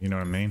wipe. You know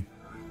what I mean?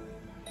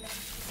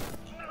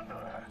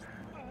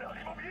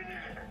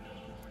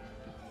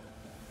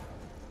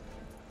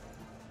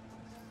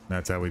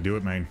 That's how we do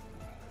it, man.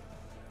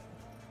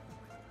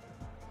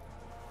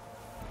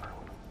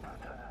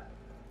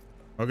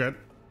 Okay.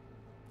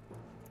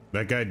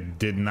 That guy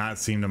did not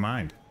seem to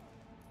mind.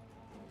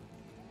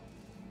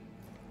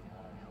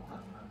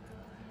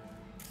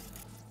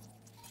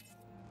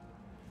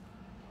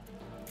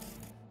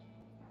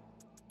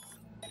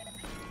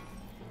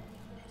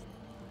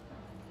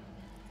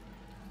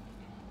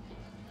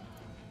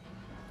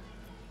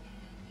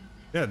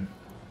 Yeah.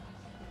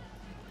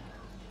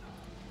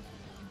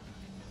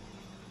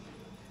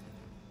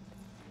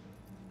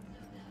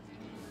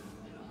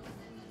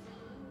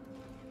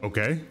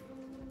 Okay.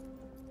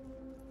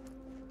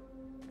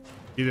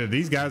 Either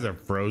these guys are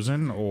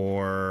frozen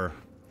or...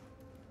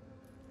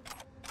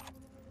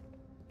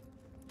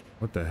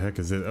 What the heck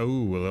is it? Oh, a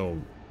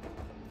little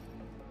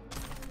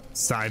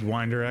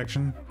sidewinder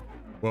action.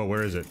 Whoa,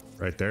 where is it?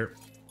 Right there.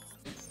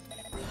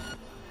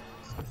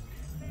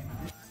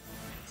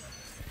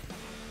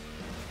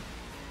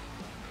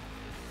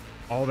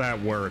 All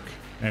that work,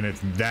 and it's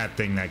that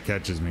thing that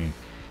catches me.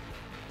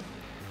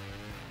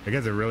 I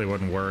guess it really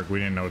wouldn't work. We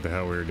didn't know what the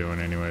hell we were doing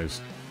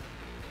anyways.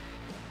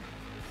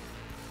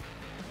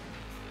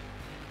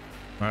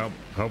 Well,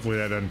 hopefully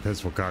that doesn't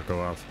piss Wakako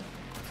off.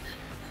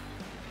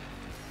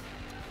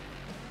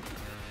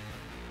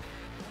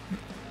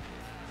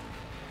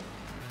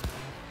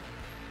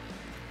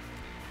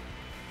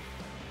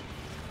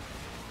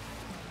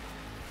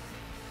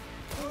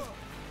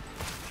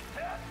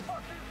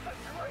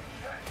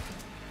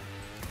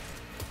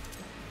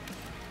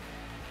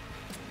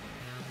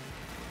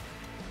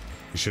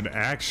 We should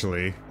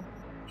actually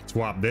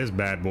swap this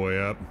bad boy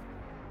up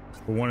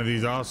for one of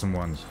these awesome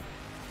ones.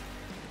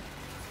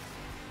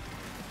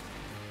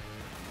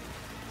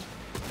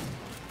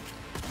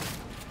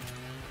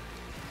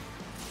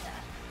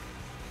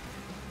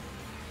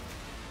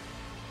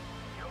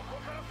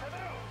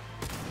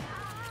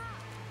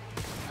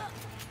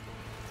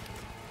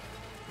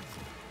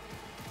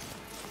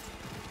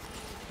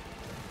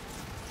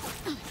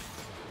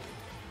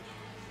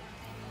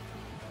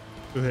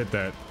 Who hit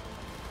that?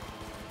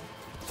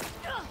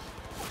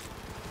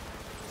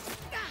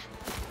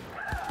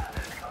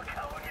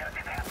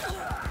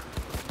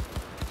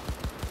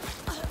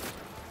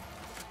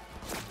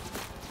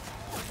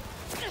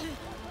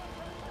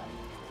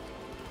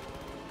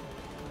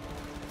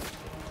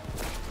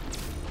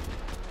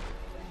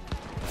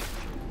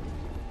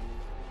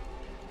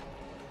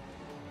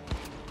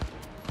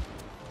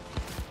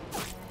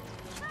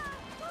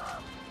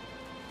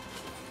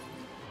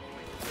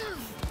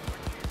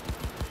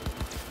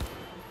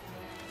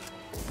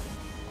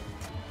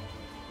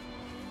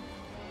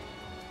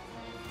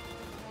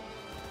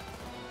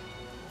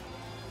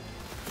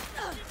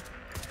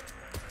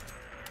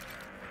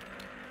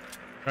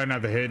 Try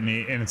not to hit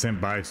any innocent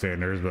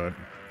bystanders, but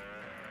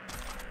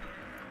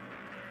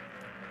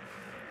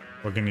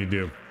what can you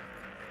do?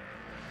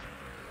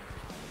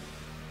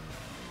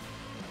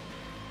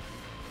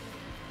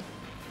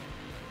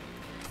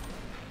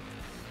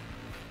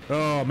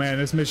 Oh man,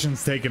 this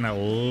mission's taking a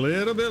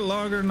little bit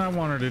longer than I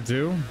wanted it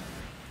to.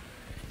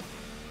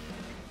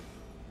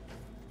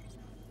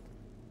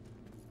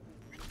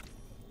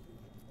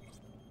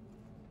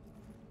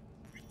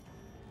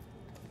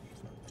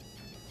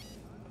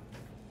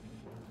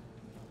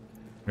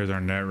 Here's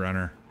our net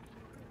runner.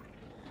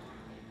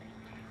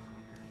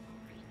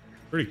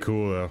 Pretty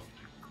cool though.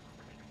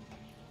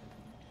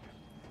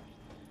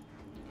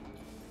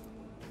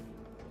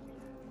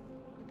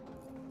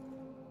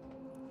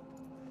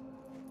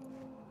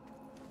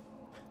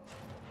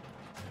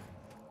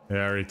 Yeah, I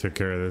already took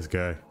care of this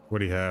guy. What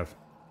do you have?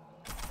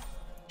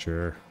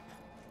 Sure.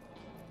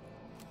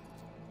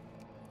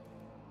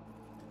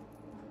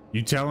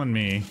 You telling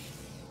me?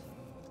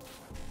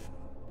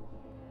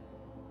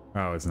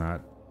 Oh, it's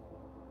not.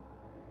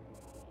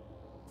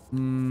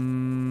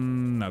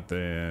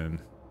 Nothing.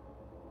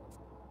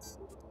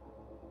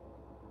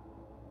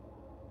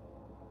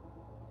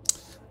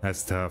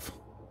 That's tough.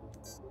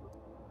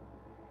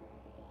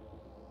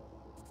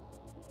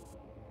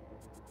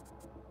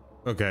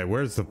 Okay,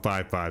 where's the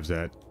 5.5s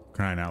at?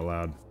 Crying out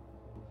loud.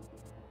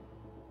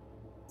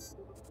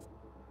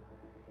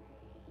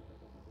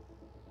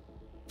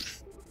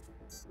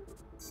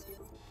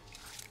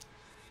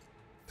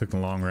 Took the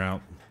long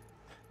route.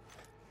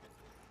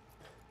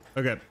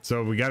 Okay,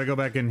 so we got to go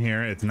back in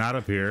here. It's not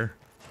up here.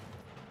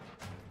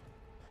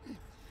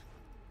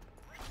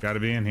 Got to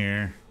be in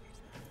here.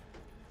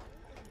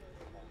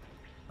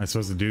 Am I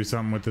supposed to do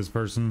something with this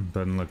person?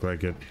 Doesn't look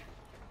like it.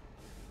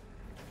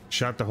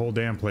 Shot the whole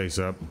damn place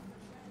up.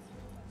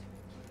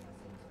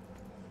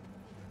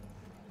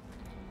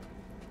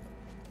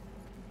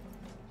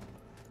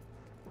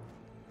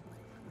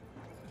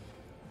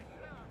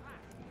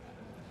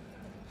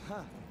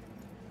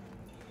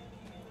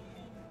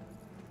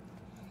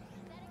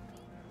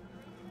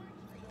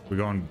 We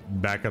going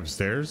back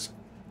upstairs?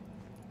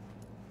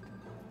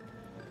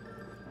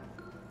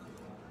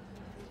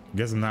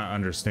 Guess I'm not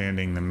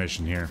understanding the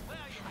mission here.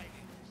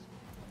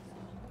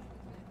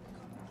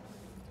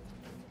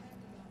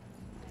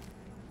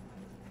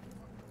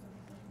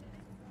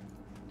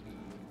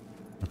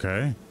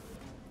 Okay.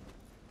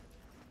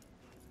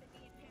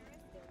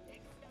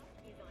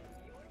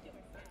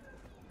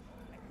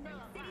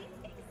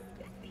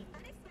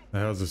 The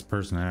hell's this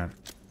person at?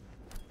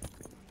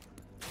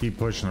 Keep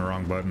pushing the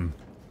wrong button.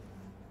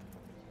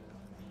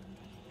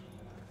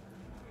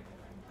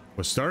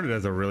 What started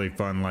as a really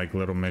fun, like,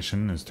 little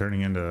mission is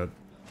turning into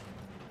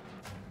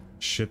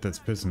shit that's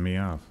pissing me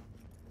off.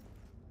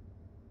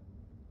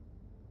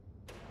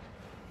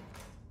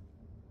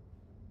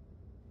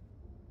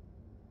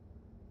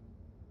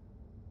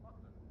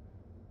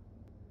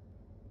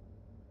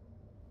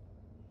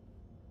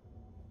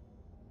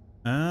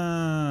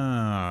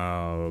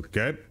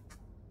 Okay.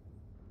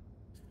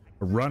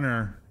 A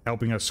runner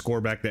helping us score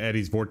back to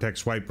Eddie's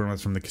vortex swipe from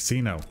us from the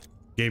casino.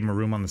 Gave him a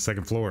room on the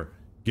second floor.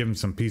 Give him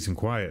some peace and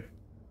quiet.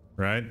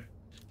 Right?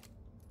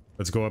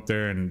 Let's go up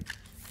there and...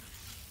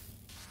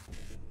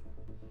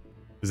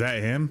 Is that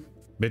him?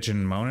 Bitching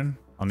and moaning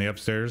on the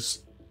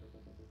upstairs?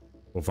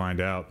 We'll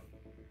find out.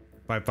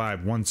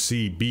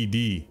 551C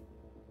BD.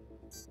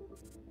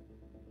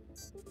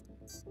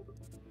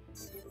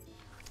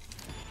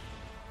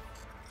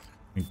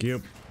 Thank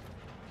you.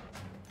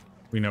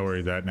 We know where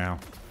he's at now.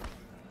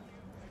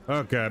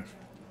 Okay.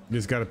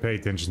 Just gotta pay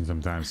attention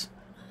sometimes.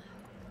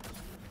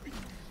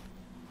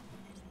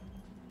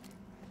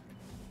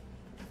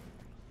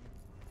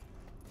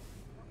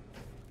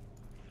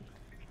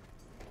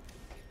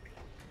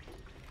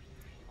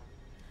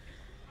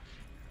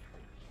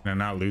 Can I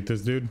not loot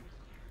this dude?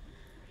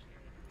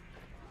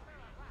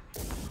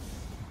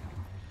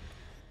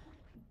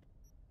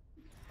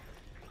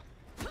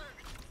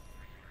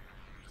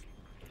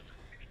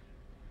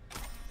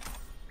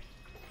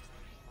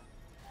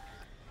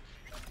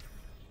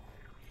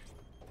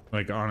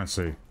 Like,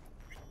 honestly.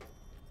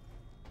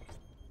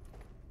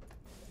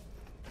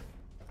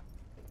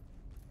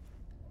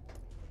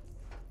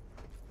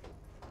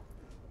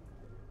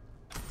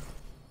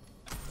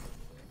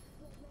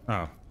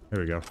 Oh, here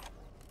we go.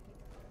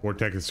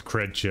 Vortex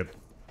cred chip.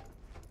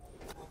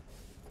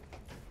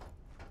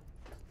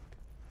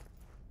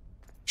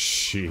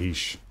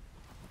 Sheesh.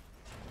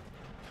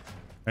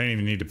 I didn't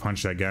even need to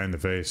punch that guy in the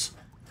face.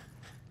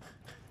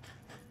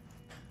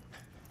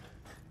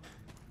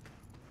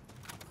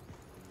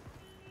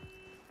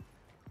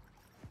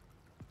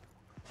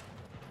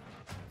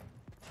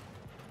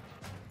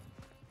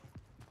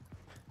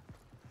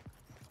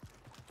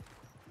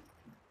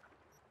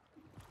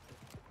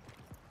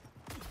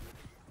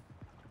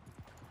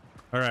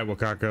 All right,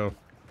 Wakako.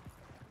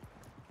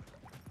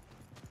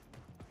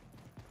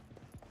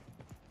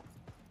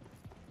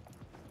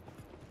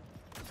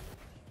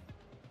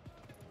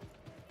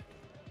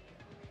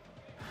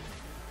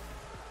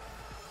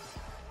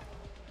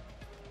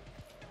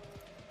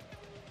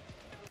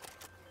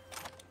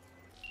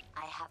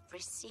 I have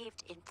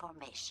received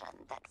information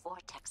that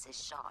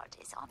Vortex's shard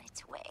is on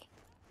its way.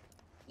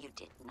 You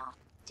did not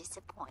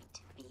disappoint,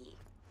 V.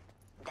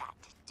 That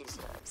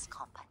deserves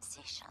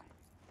compensation.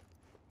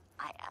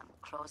 I am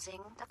closing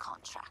the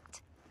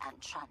contract and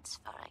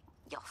transferring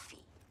your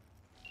fee.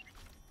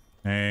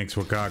 Thanks,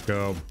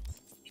 Wakako.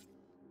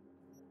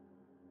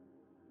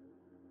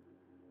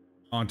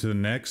 On to the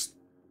next.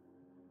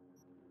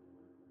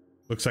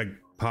 Looks like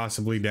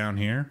possibly down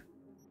here.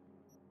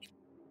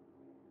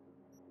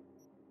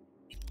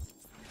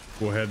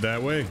 We'll head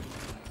that way.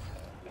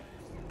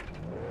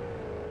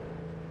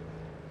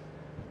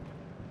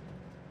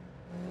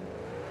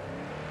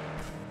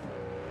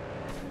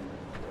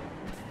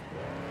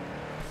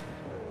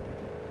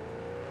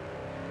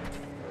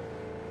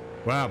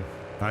 Wow,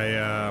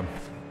 I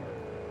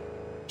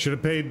should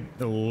have paid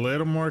a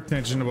little more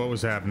attention to what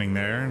was happening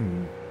there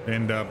and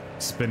end up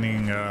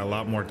spending a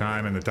lot more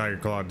time in the Tiger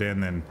Claw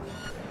Den than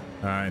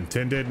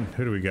intended.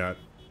 Who do we got?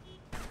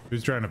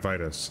 Who's trying to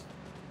fight us?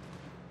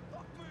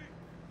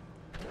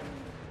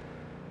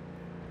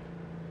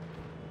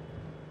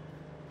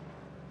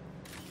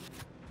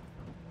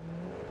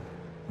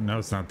 No,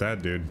 it's not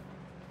that dude.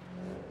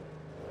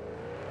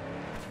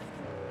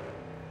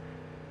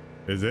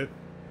 Is it?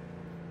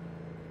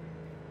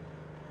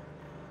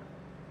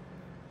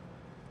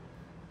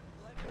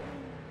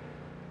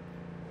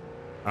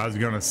 I was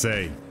gonna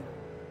say,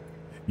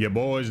 your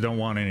boys don't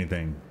want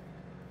anything.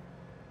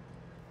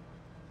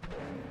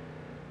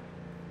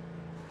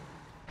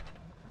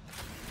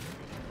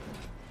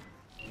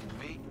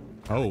 Me?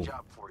 Oh,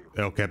 Job for you.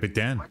 El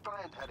Capitan. My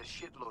client had a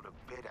shitload of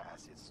beta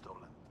acid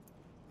stolen.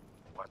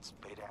 What's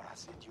beta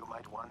acid, you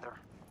might wonder?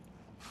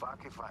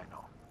 Fuck if I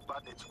know.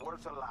 But it's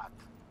worth a lot,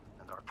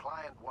 and our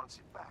client wants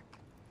it back.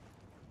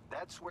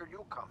 That's where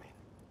you come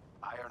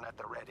in. Iron at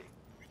the ready.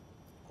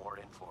 More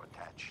info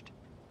attached.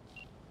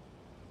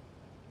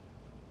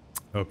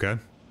 Okay.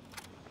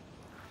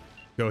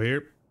 Go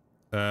here.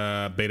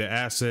 Beta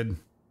acid.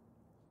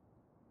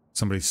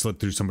 Somebody slipped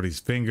through somebody's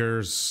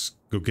fingers.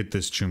 Go get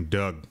this chum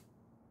Doug.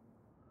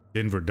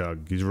 Denver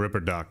Doug. He's a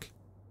Ripper Duck.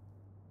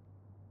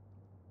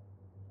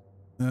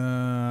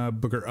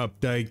 Booker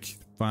Updike.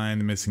 Find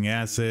the missing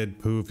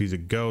acid. Poof, he's a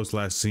ghost.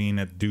 Last seen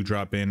at the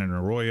Dewdrop Inn in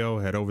Arroyo.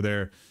 Head over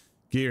there.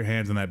 Get your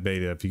hands on that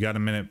beta. If you got a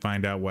minute,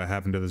 find out what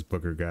happened to this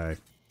Booker guy.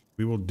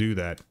 We will do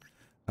that.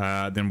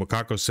 Then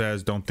Wakako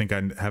says, don't think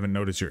I haven't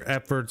noticed your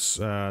efforts.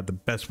 The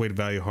best way to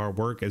value hard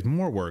work is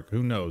more work.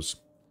 Who knows?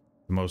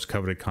 The most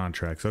coveted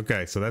contracts.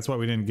 Okay, so that's why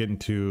we didn't get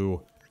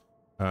into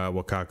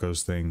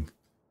Wakako's thing.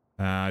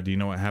 Do you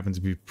know what happens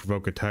if you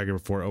provoke a tiger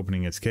before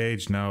opening its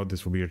cage? No,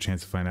 this will be your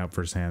chance to find out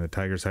firsthand. The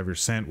tigers have your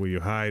scent. Will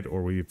you hide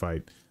or will you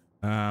fight?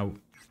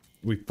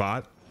 We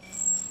fought.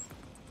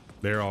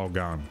 They're all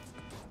gone.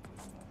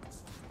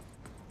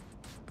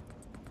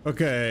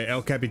 Okay,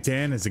 El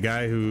Capitan is the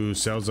guy who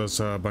sells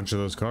us a bunch of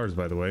those cars,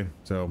 by the way.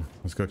 So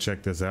let's go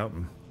check this out.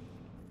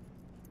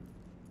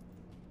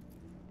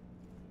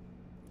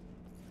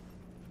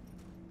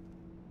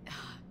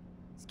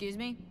 Excuse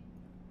me?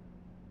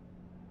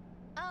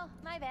 Oh,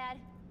 my bad.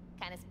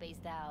 Kind of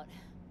spaced out.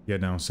 Yeah,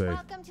 don't say.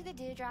 Welcome to the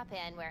Dewdrop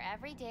Inn, where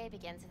every day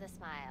begins with a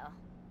smile.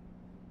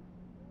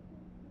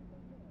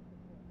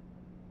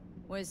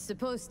 Was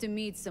supposed to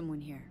meet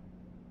someone here.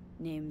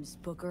 Name's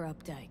Booker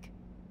Updike.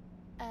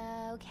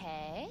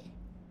 Okay.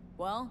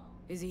 Well,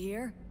 is he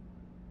here?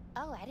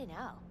 Oh, I don't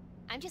know.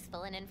 I'm just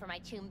filling in for my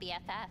Choom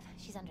BFF.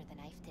 She's under the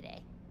knife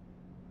today.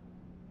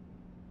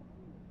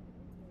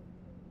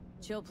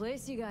 Chill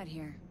place you got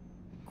here.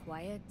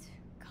 Quiet,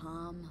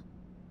 calm.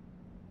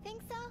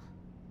 Think so?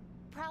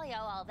 Probably owe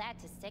all that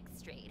to 6th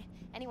Street.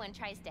 Anyone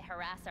tries to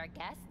harass our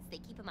guests, they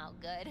keep them out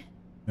good.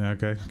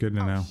 Okay, good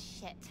to know.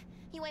 Shit.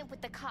 You ain't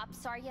with the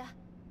cops, are ya?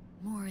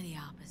 More the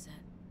opposite.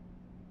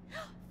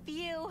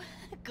 Phew.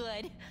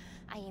 Good.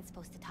 I ain't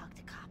supposed to talk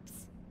to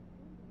cops.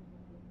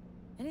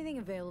 Anything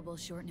available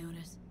short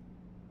notice?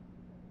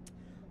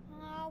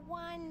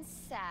 One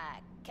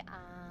sec.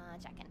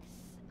 Checking.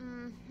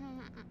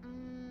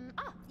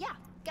 Oh, yeah.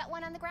 Got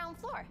one on the ground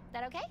floor.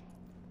 That okay?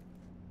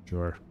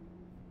 Sure.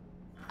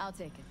 I'll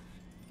take it.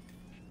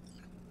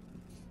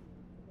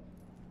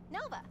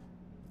 Nova.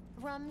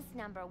 Room's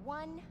number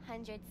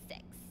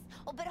 106.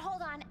 Oh, but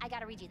hold on. I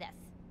gotta read you this.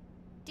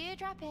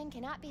 Dewdrop Inn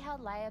cannot be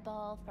held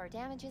liable for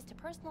damages to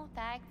personal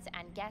effects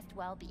and guest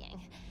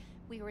well-being.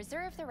 We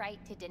reserve the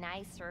right to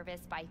deny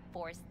service by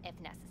force if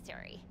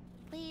necessary.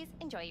 Please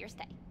enjoy your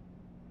stay.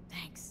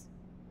 Thanks.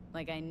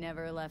 Like I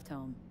never left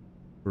home.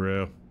 For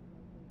real.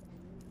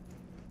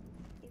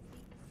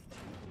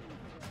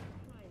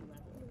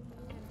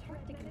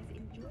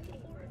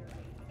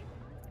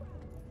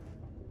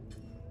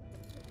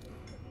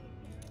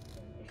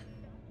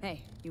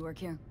 Hey, you work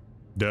here?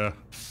 Duh.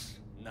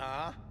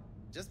 Nah,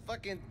 just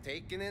fucking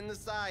taking in the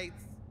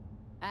sights.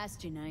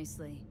 Asked you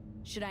nicely.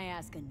 Should I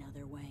ask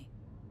another way?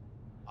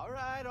 All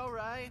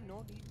right.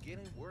 No need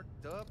getting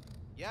worked up.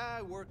 Yeah,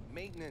 I work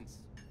maintenance.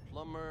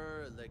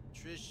 Plumber,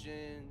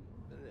 electrician,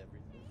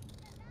 everything.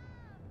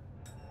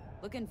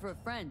 Looking for a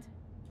friend.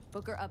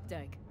 Booker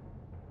Updike.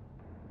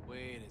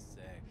 Wait a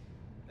sec.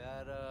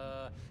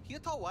 That, he a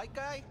tall white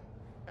guy?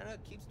 Kinda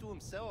keeps to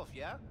himself,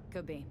 yeah?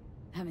 Could be.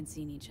 Haven't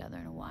seen each other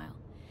in a while.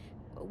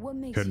 What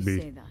makes Could you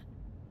be. say that?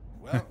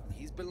 Well,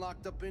 he's been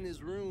locked up in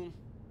his room.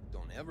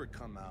 Don't ever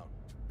come out.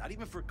 Not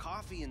even for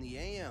coffee in the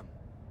AM.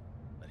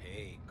 But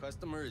hey,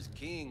 customer is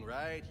king,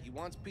 right? He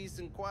wants peace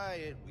and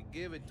quiet. We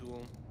give it to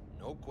him.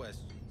 No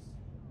questions.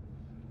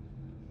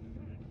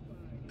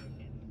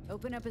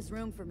 Open up his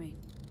room for me.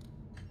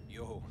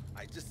 Yo,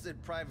 I just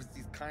said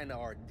privacy's kinda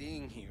our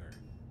thing here.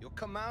 He'll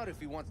come out if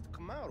he wants to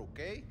come out,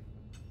 okay?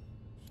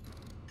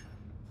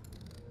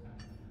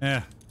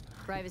 Yeah.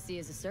 Privacy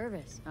is a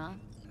service, huh?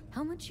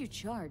 How much you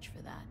charge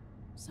for that?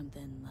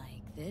 Something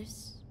like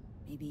this?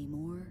 Maybe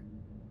more?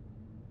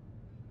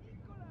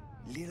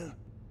 Little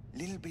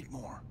bit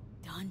more.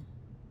 Done.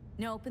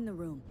 Now open the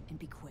room and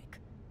be quick.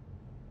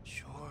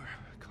 Sure,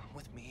 come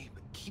with me,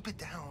 but keep it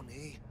down,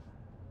 eh?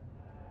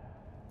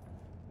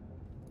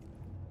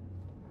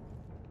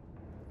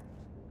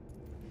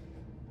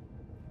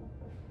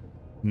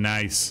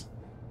 Nice.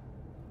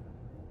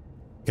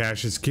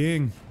 Cash is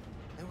king.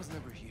 I was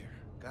never here.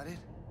 Got it?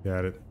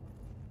 Got it.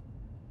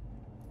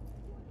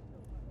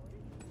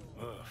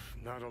 Ugh,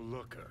 not a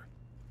looker.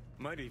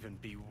 Might even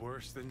be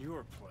worse than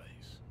your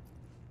place.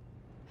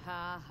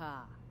 Ha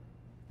ha.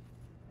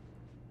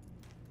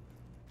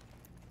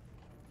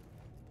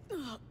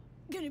 Ugh,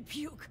 gonna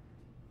puke.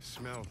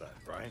 Smell that,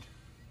 right?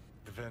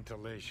 The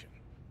ventilation.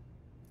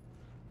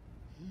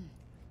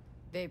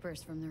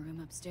 Vapors from the room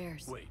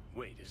upstairs.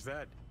 Wait, is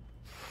that...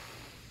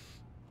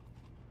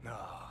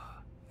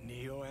 Ah,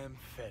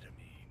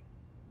 neoamphetamine.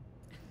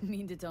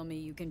 Mean to tell me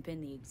you can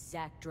pin the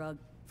exact drug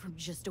from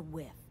just a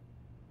whiff?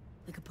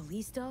 Like a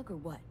police dog or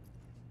what?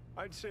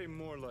 I'd say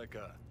more like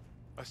a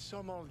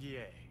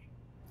sommelier.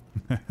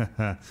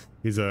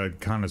 He's a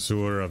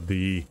connoisseur of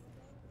the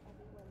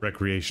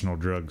recreational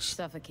drugs.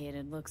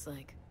 Suffocated, looks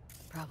like.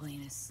 Probably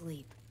in his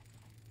sleep.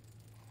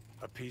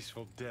 A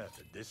peaceful death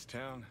at this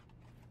town?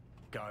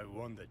 Guy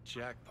won the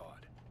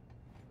jackpot.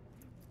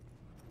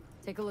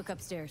 Take a look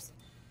upstairs.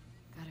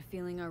 Got a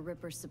feeling our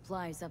Ripper's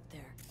supply's up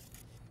there.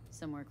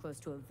 Somewhere close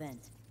to a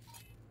vent.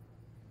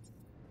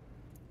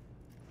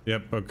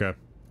 Yep, okay.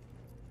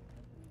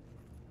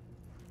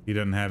 He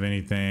doesn't have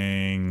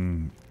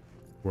anything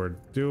we're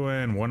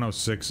doing.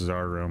 106 is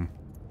our room.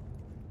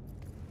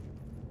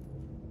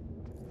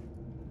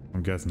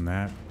 I'm guessing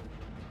that.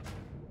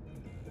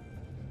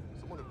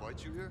 Someone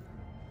invite you here?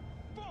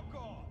 Fuck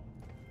off!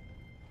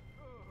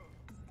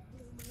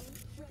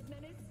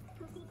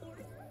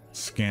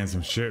 Scan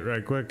some shit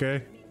right quick,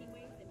 eh?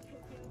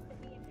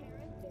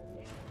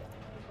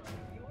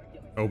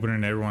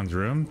 Opening everyone's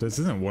room? This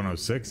isn't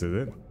 106, is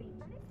it?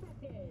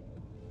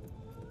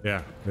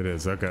 Yeah, it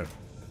is. Okay.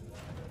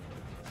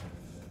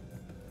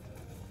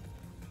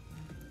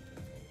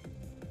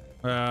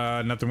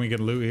 Nothing we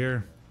can loot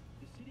here.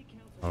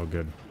 Oh,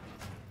 good.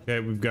 Okay,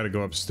 we've got to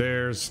go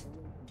upstairs.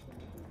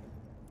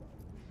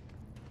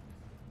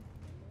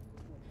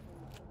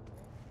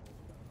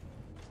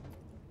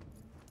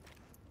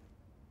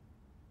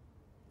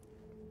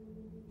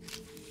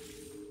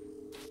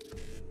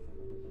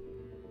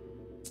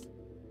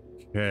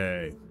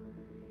 Okay.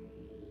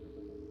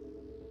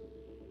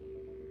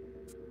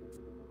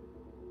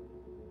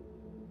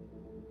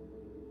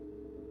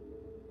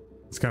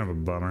 It's kind of a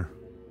bummer.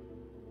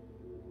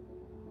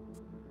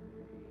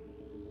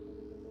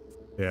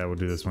 Yeah, we'll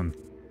do this one.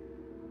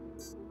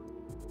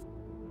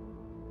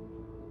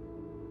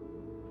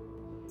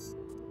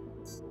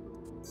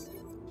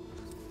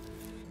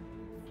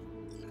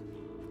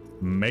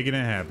 Making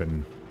it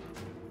happen.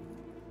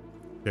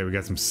 Okay, we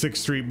got some 6th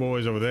Street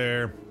boys over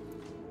there.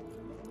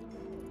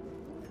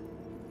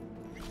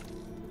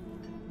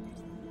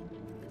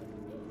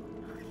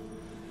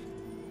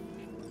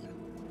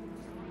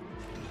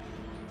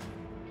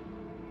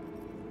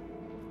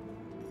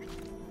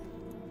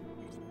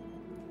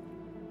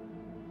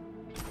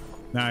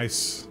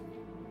 Nice.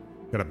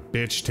 Got a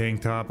bitch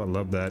tank top. I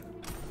love that.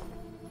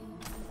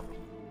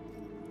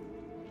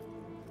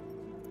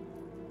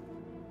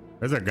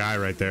 There's a guy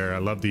right there. I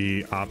love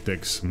the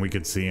optics, and we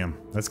could see him.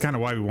 That's kind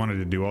of why we wanted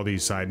to do all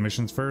these side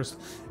missions first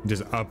and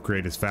just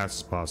upgrade as fast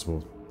as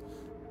possible.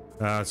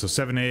 So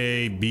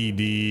 7A,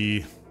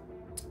 BD,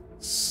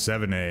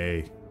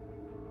 7A.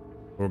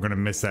 We're gonna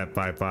miss that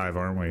 5-5,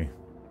 aren't we?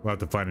 We'll have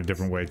to find a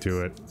different way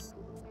to it.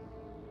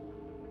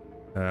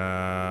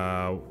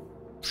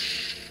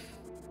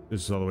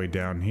 This is all the way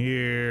down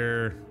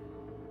here.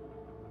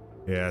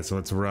 Yeah, so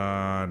let's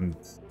run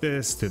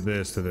this to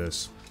this to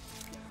this.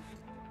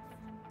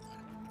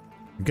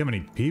 Look how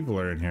many people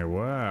are in here.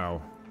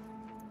 Wow.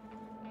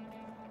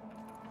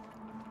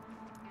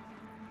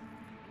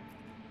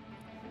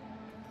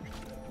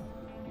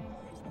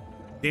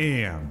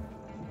 Damn.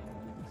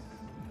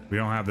 We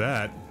don't have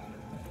that.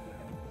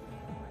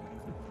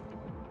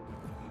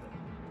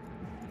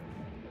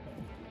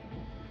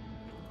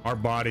 Our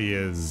body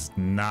is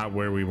not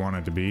where we want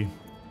it to be.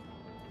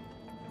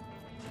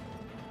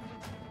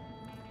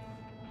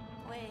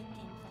 Waiting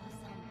for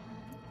someone.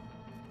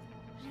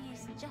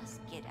 Please just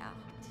get out.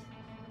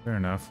 Fair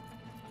enough.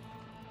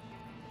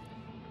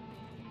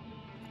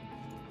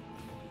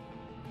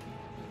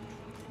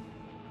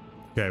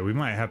 Okay, we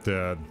might have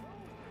to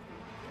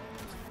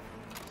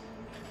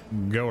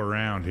go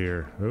around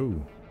here.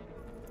 Ooh.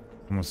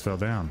 Almost fell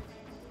down.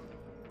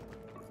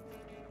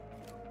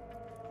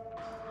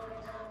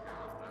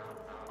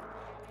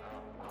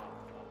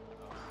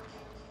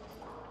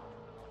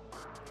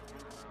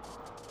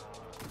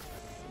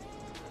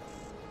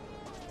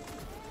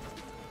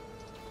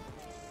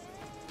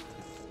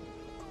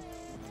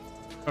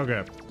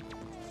 Okay.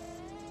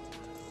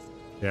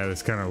 Yeah,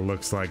 this kind of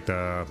looks like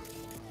the...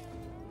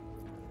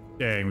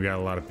 Dang, we got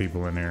a lot of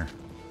people in here.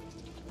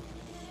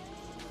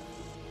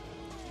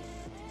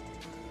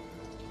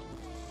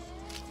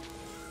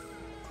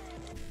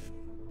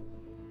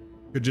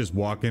 Could just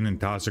walk in and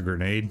toss a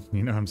grenade,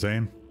 you know what I'm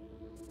saying?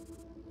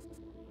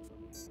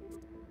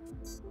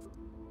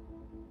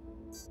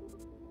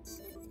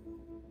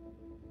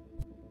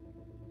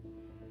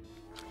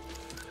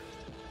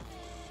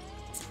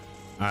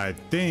 I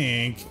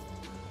think...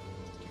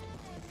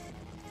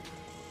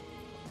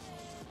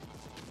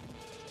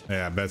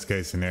 Yeah, best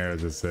case scenario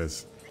is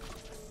this.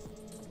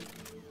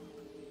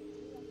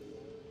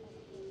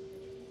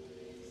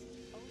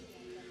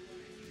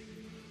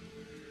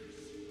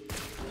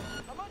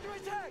 I'm under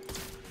attack.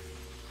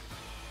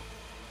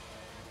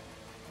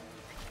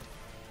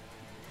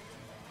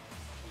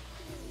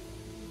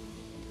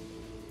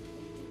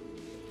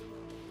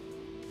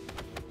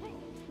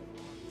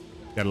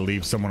 Gotta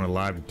leave someone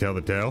alive to tell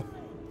the tale.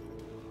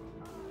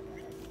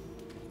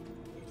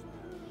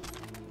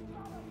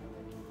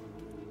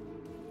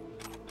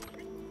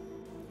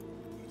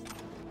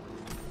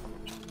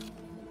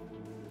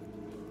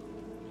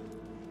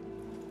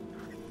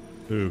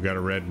 Ooh, got a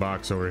red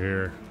box over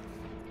here.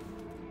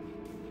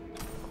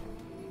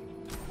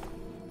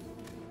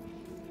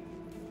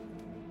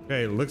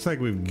 Okay, it looks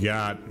like we've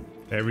got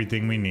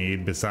everything we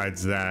need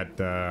besides that,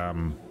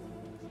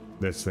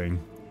 this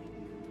thing.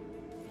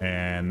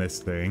 And this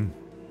thing.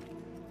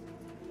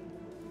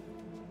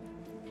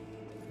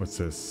 What's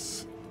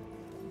this?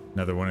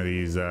 Another one of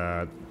these,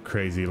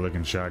 crazy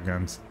looking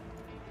shotguns.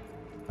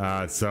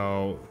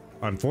 So,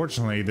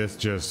 unfortunately, this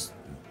just...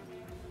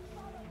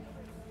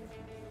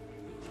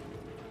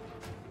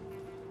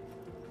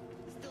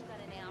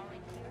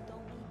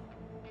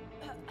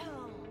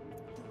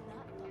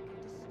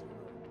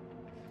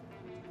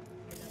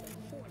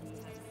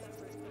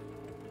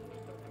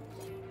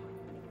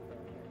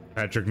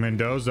 Patrick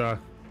Mendoza.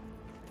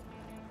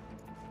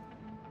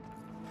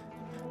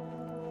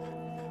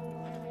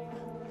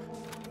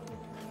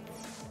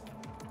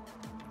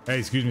 Hey,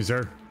 excuse me,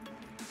 sir.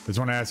 Just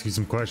want to ask you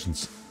some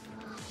questions.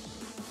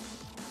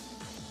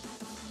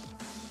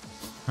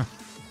 I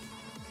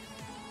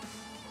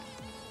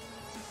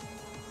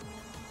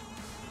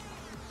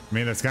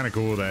mean, that's kind of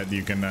cool that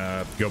you can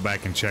go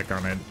back and check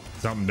on it.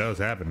 Something does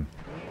happen.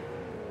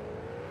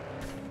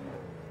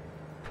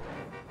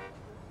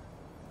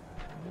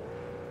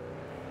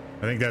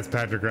 I think that's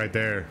Patrick right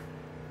there.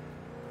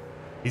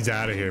 He's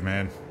out of here,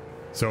 man.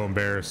 So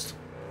embarrassed.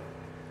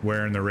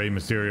 Wearing the Rey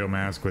Mysterio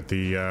mask with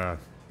the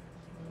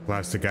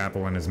plastic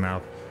apple in his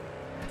mouth.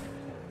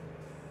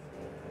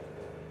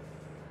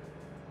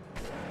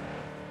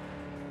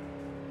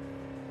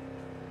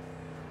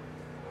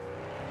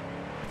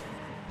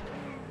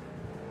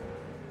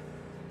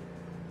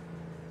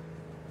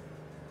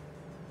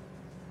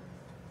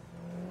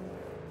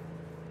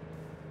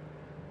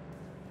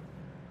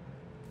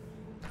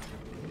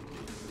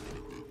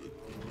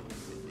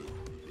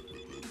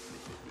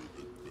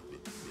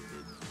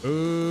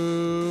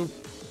 Ooh.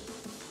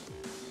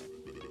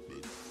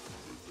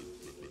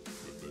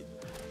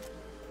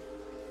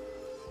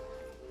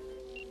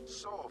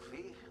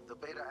 Sophie, the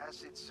beta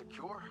acid's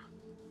secure?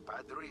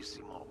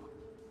 Padrissimo.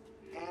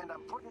 And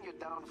I'm putting you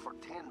down for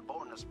 10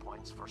 bonus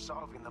points for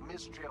solving the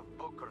mystery of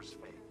Booker's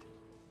fate.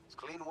 It's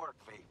clean work,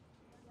 V.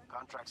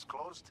 Contract's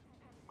closed.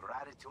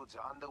 Gratitude's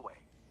on the way.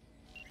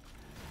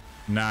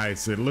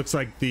 Nice. It looks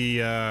like the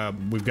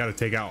we've got to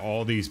take out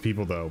all these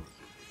people though.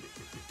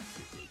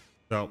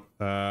 So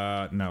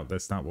no,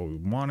 that's not what we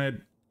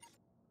wanted.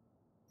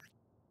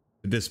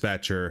 The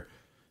dispatcher,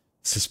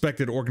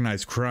 suspected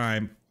organized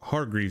crime,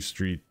 Hargreave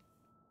Street.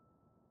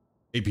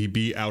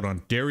 APB out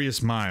on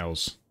Darius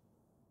Miles.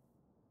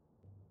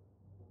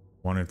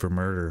 Wanted for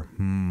murder.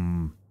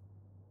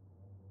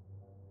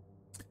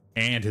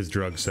 And his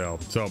drug sale.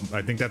 So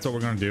I think that's what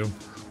we're gonna do.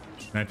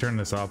 Can I turn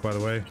this off, by the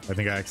way? I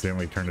think I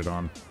accidentally turned it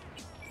on.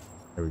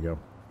 There we go.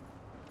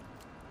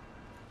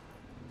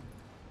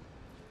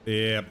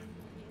 Yep.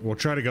 We'll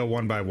try to go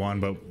one by one,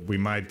 but we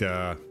might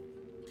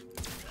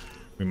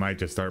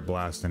just start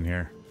blasting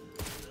here.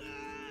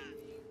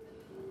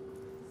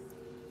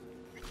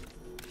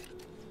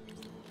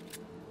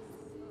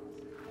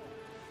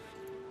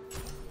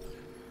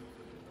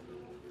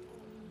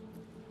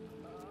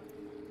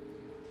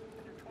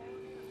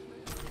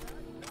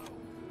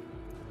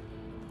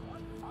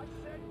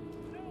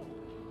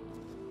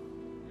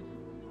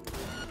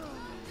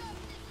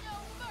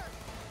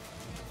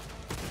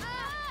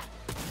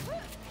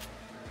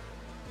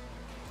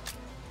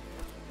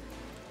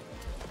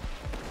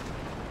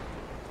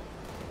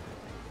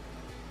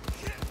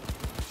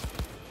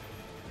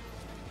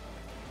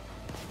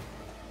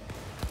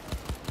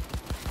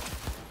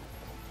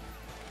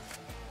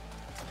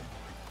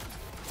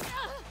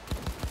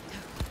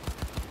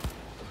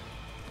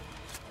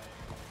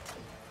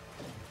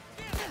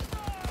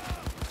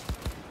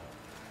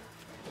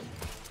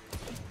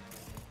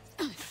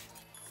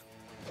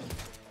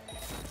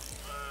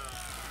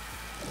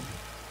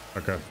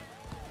 Okay.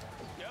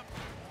 Yep,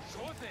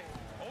 sure thing.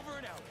 Over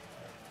and out.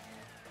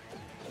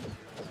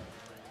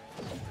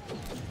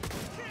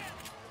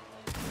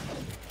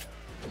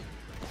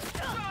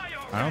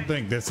 I don't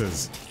think this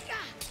is...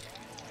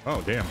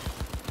 Oh, damn.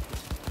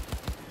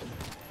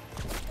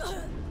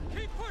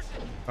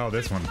 Oh,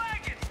 this one.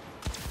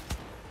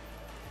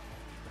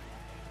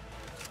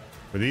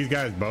 Were these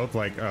guys both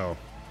like... Oh,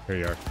 here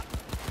you are.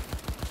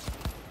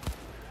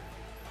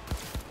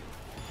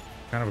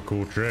 Kind of a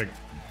cool trick.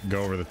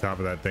 Go over the top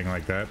of that thing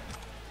like that.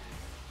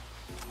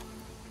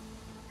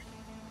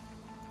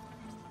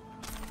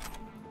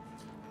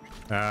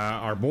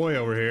 Our boy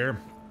over here.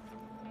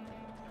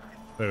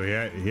 Oh,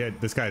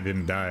 this guy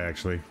didn't die,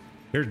 actually.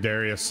 Here's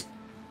Darius.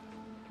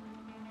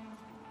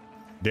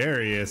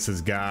 Darius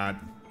has got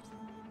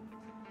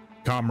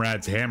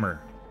Comrades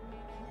Hammer.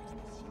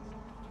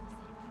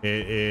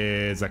 It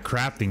is a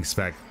crafting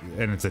spec,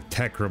 and it's a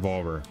tech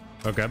revolver.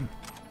 Okay.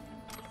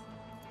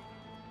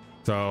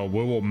 So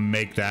we will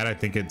make that. I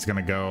think it's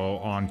gonna go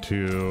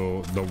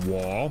onto the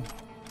wall,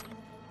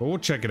 but we'll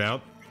check it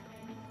out.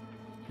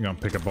 You're gonna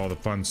pick up all the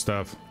fun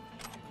stuff.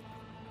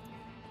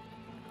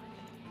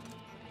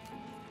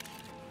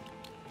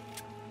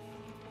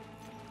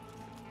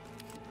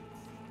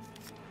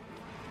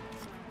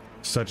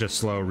 Such a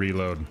slow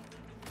reload.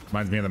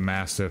 Reminds me of the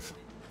Mastiff.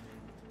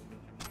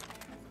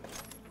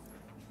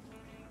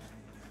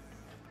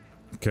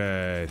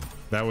 Okay,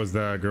 that was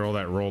the girl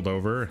that rolled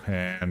over,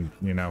 and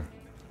you know,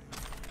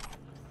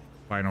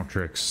 final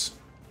tricks.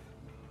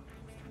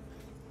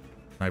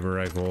 Sniper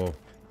rifle,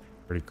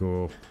 pretty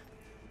cool.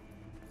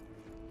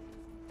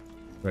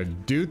 But I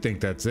do think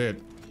that's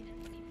it.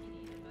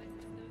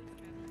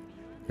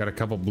 Got a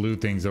couple blue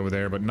things over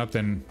there, but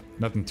nothing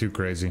too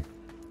crazy.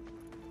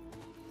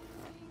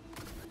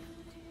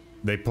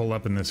 They pull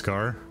up in this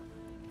car.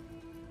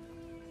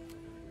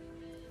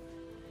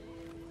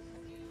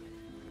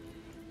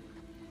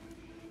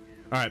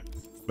 All right,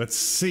 let's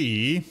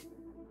see.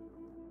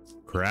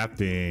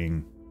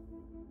 Crafting.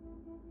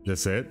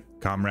 That's it.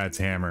 Comrade's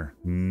Hammer.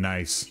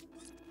 Nice.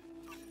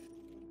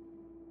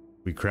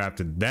 We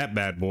crafted that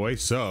bad boy,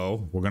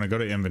 so we're gonna go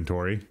to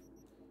inventory.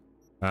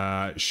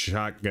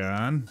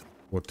 Shotgun.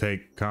 We'll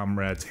take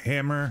Comrade's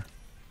Hammer.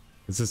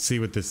 Let's just see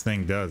what this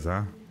thing does,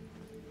 huh?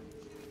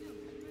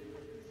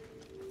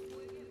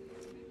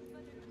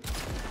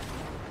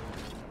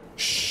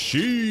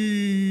 Sheesh.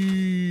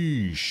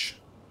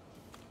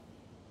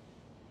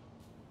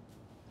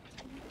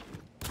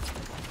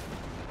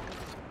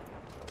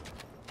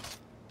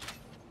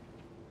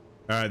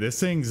 All right, this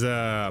thing's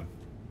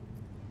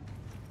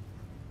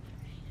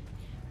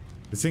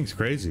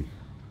crazy.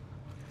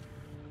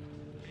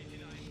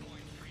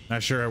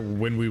 Not sure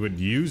when we would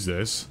use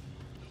this.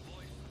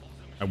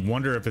 I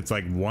wonder if it's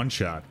like one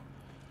shot.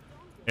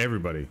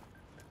 Everybody.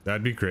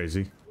 That'd be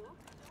crazy.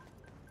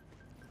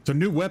 So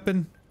new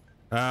weapon.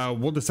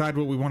 We'll decide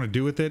what we want to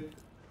do with it.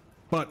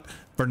 But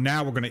for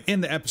now, we're going to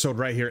end the episode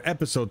right here.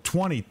 Episode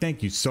 20.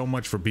 Thank you so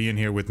much for being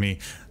here with me.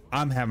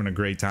 I'm having a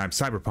great time.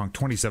 Cyberpunk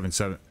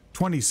 2077.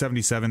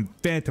 2077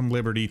 Phantom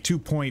Liberty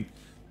 2.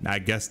 I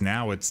guess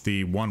now it's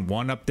the 1.1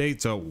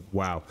 update. So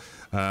wow,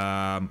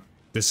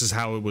 this is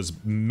how it was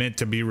meant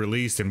to be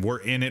released, and we're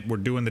in it. We're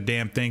doing the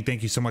damn thing.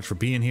 Thank you so much for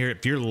being here.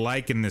 If you're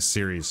liking this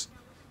series,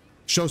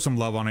 show some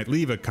love on it.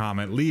 Leave a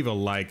comment, leave a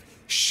like,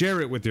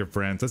 share it with your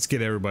friends. Let's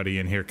get everybody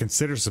in here.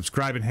 Consider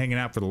subscribing, hanging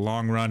out for the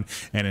long run.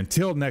 And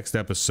until next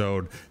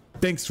episode,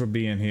 thanks for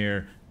being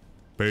here.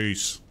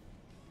 Peace.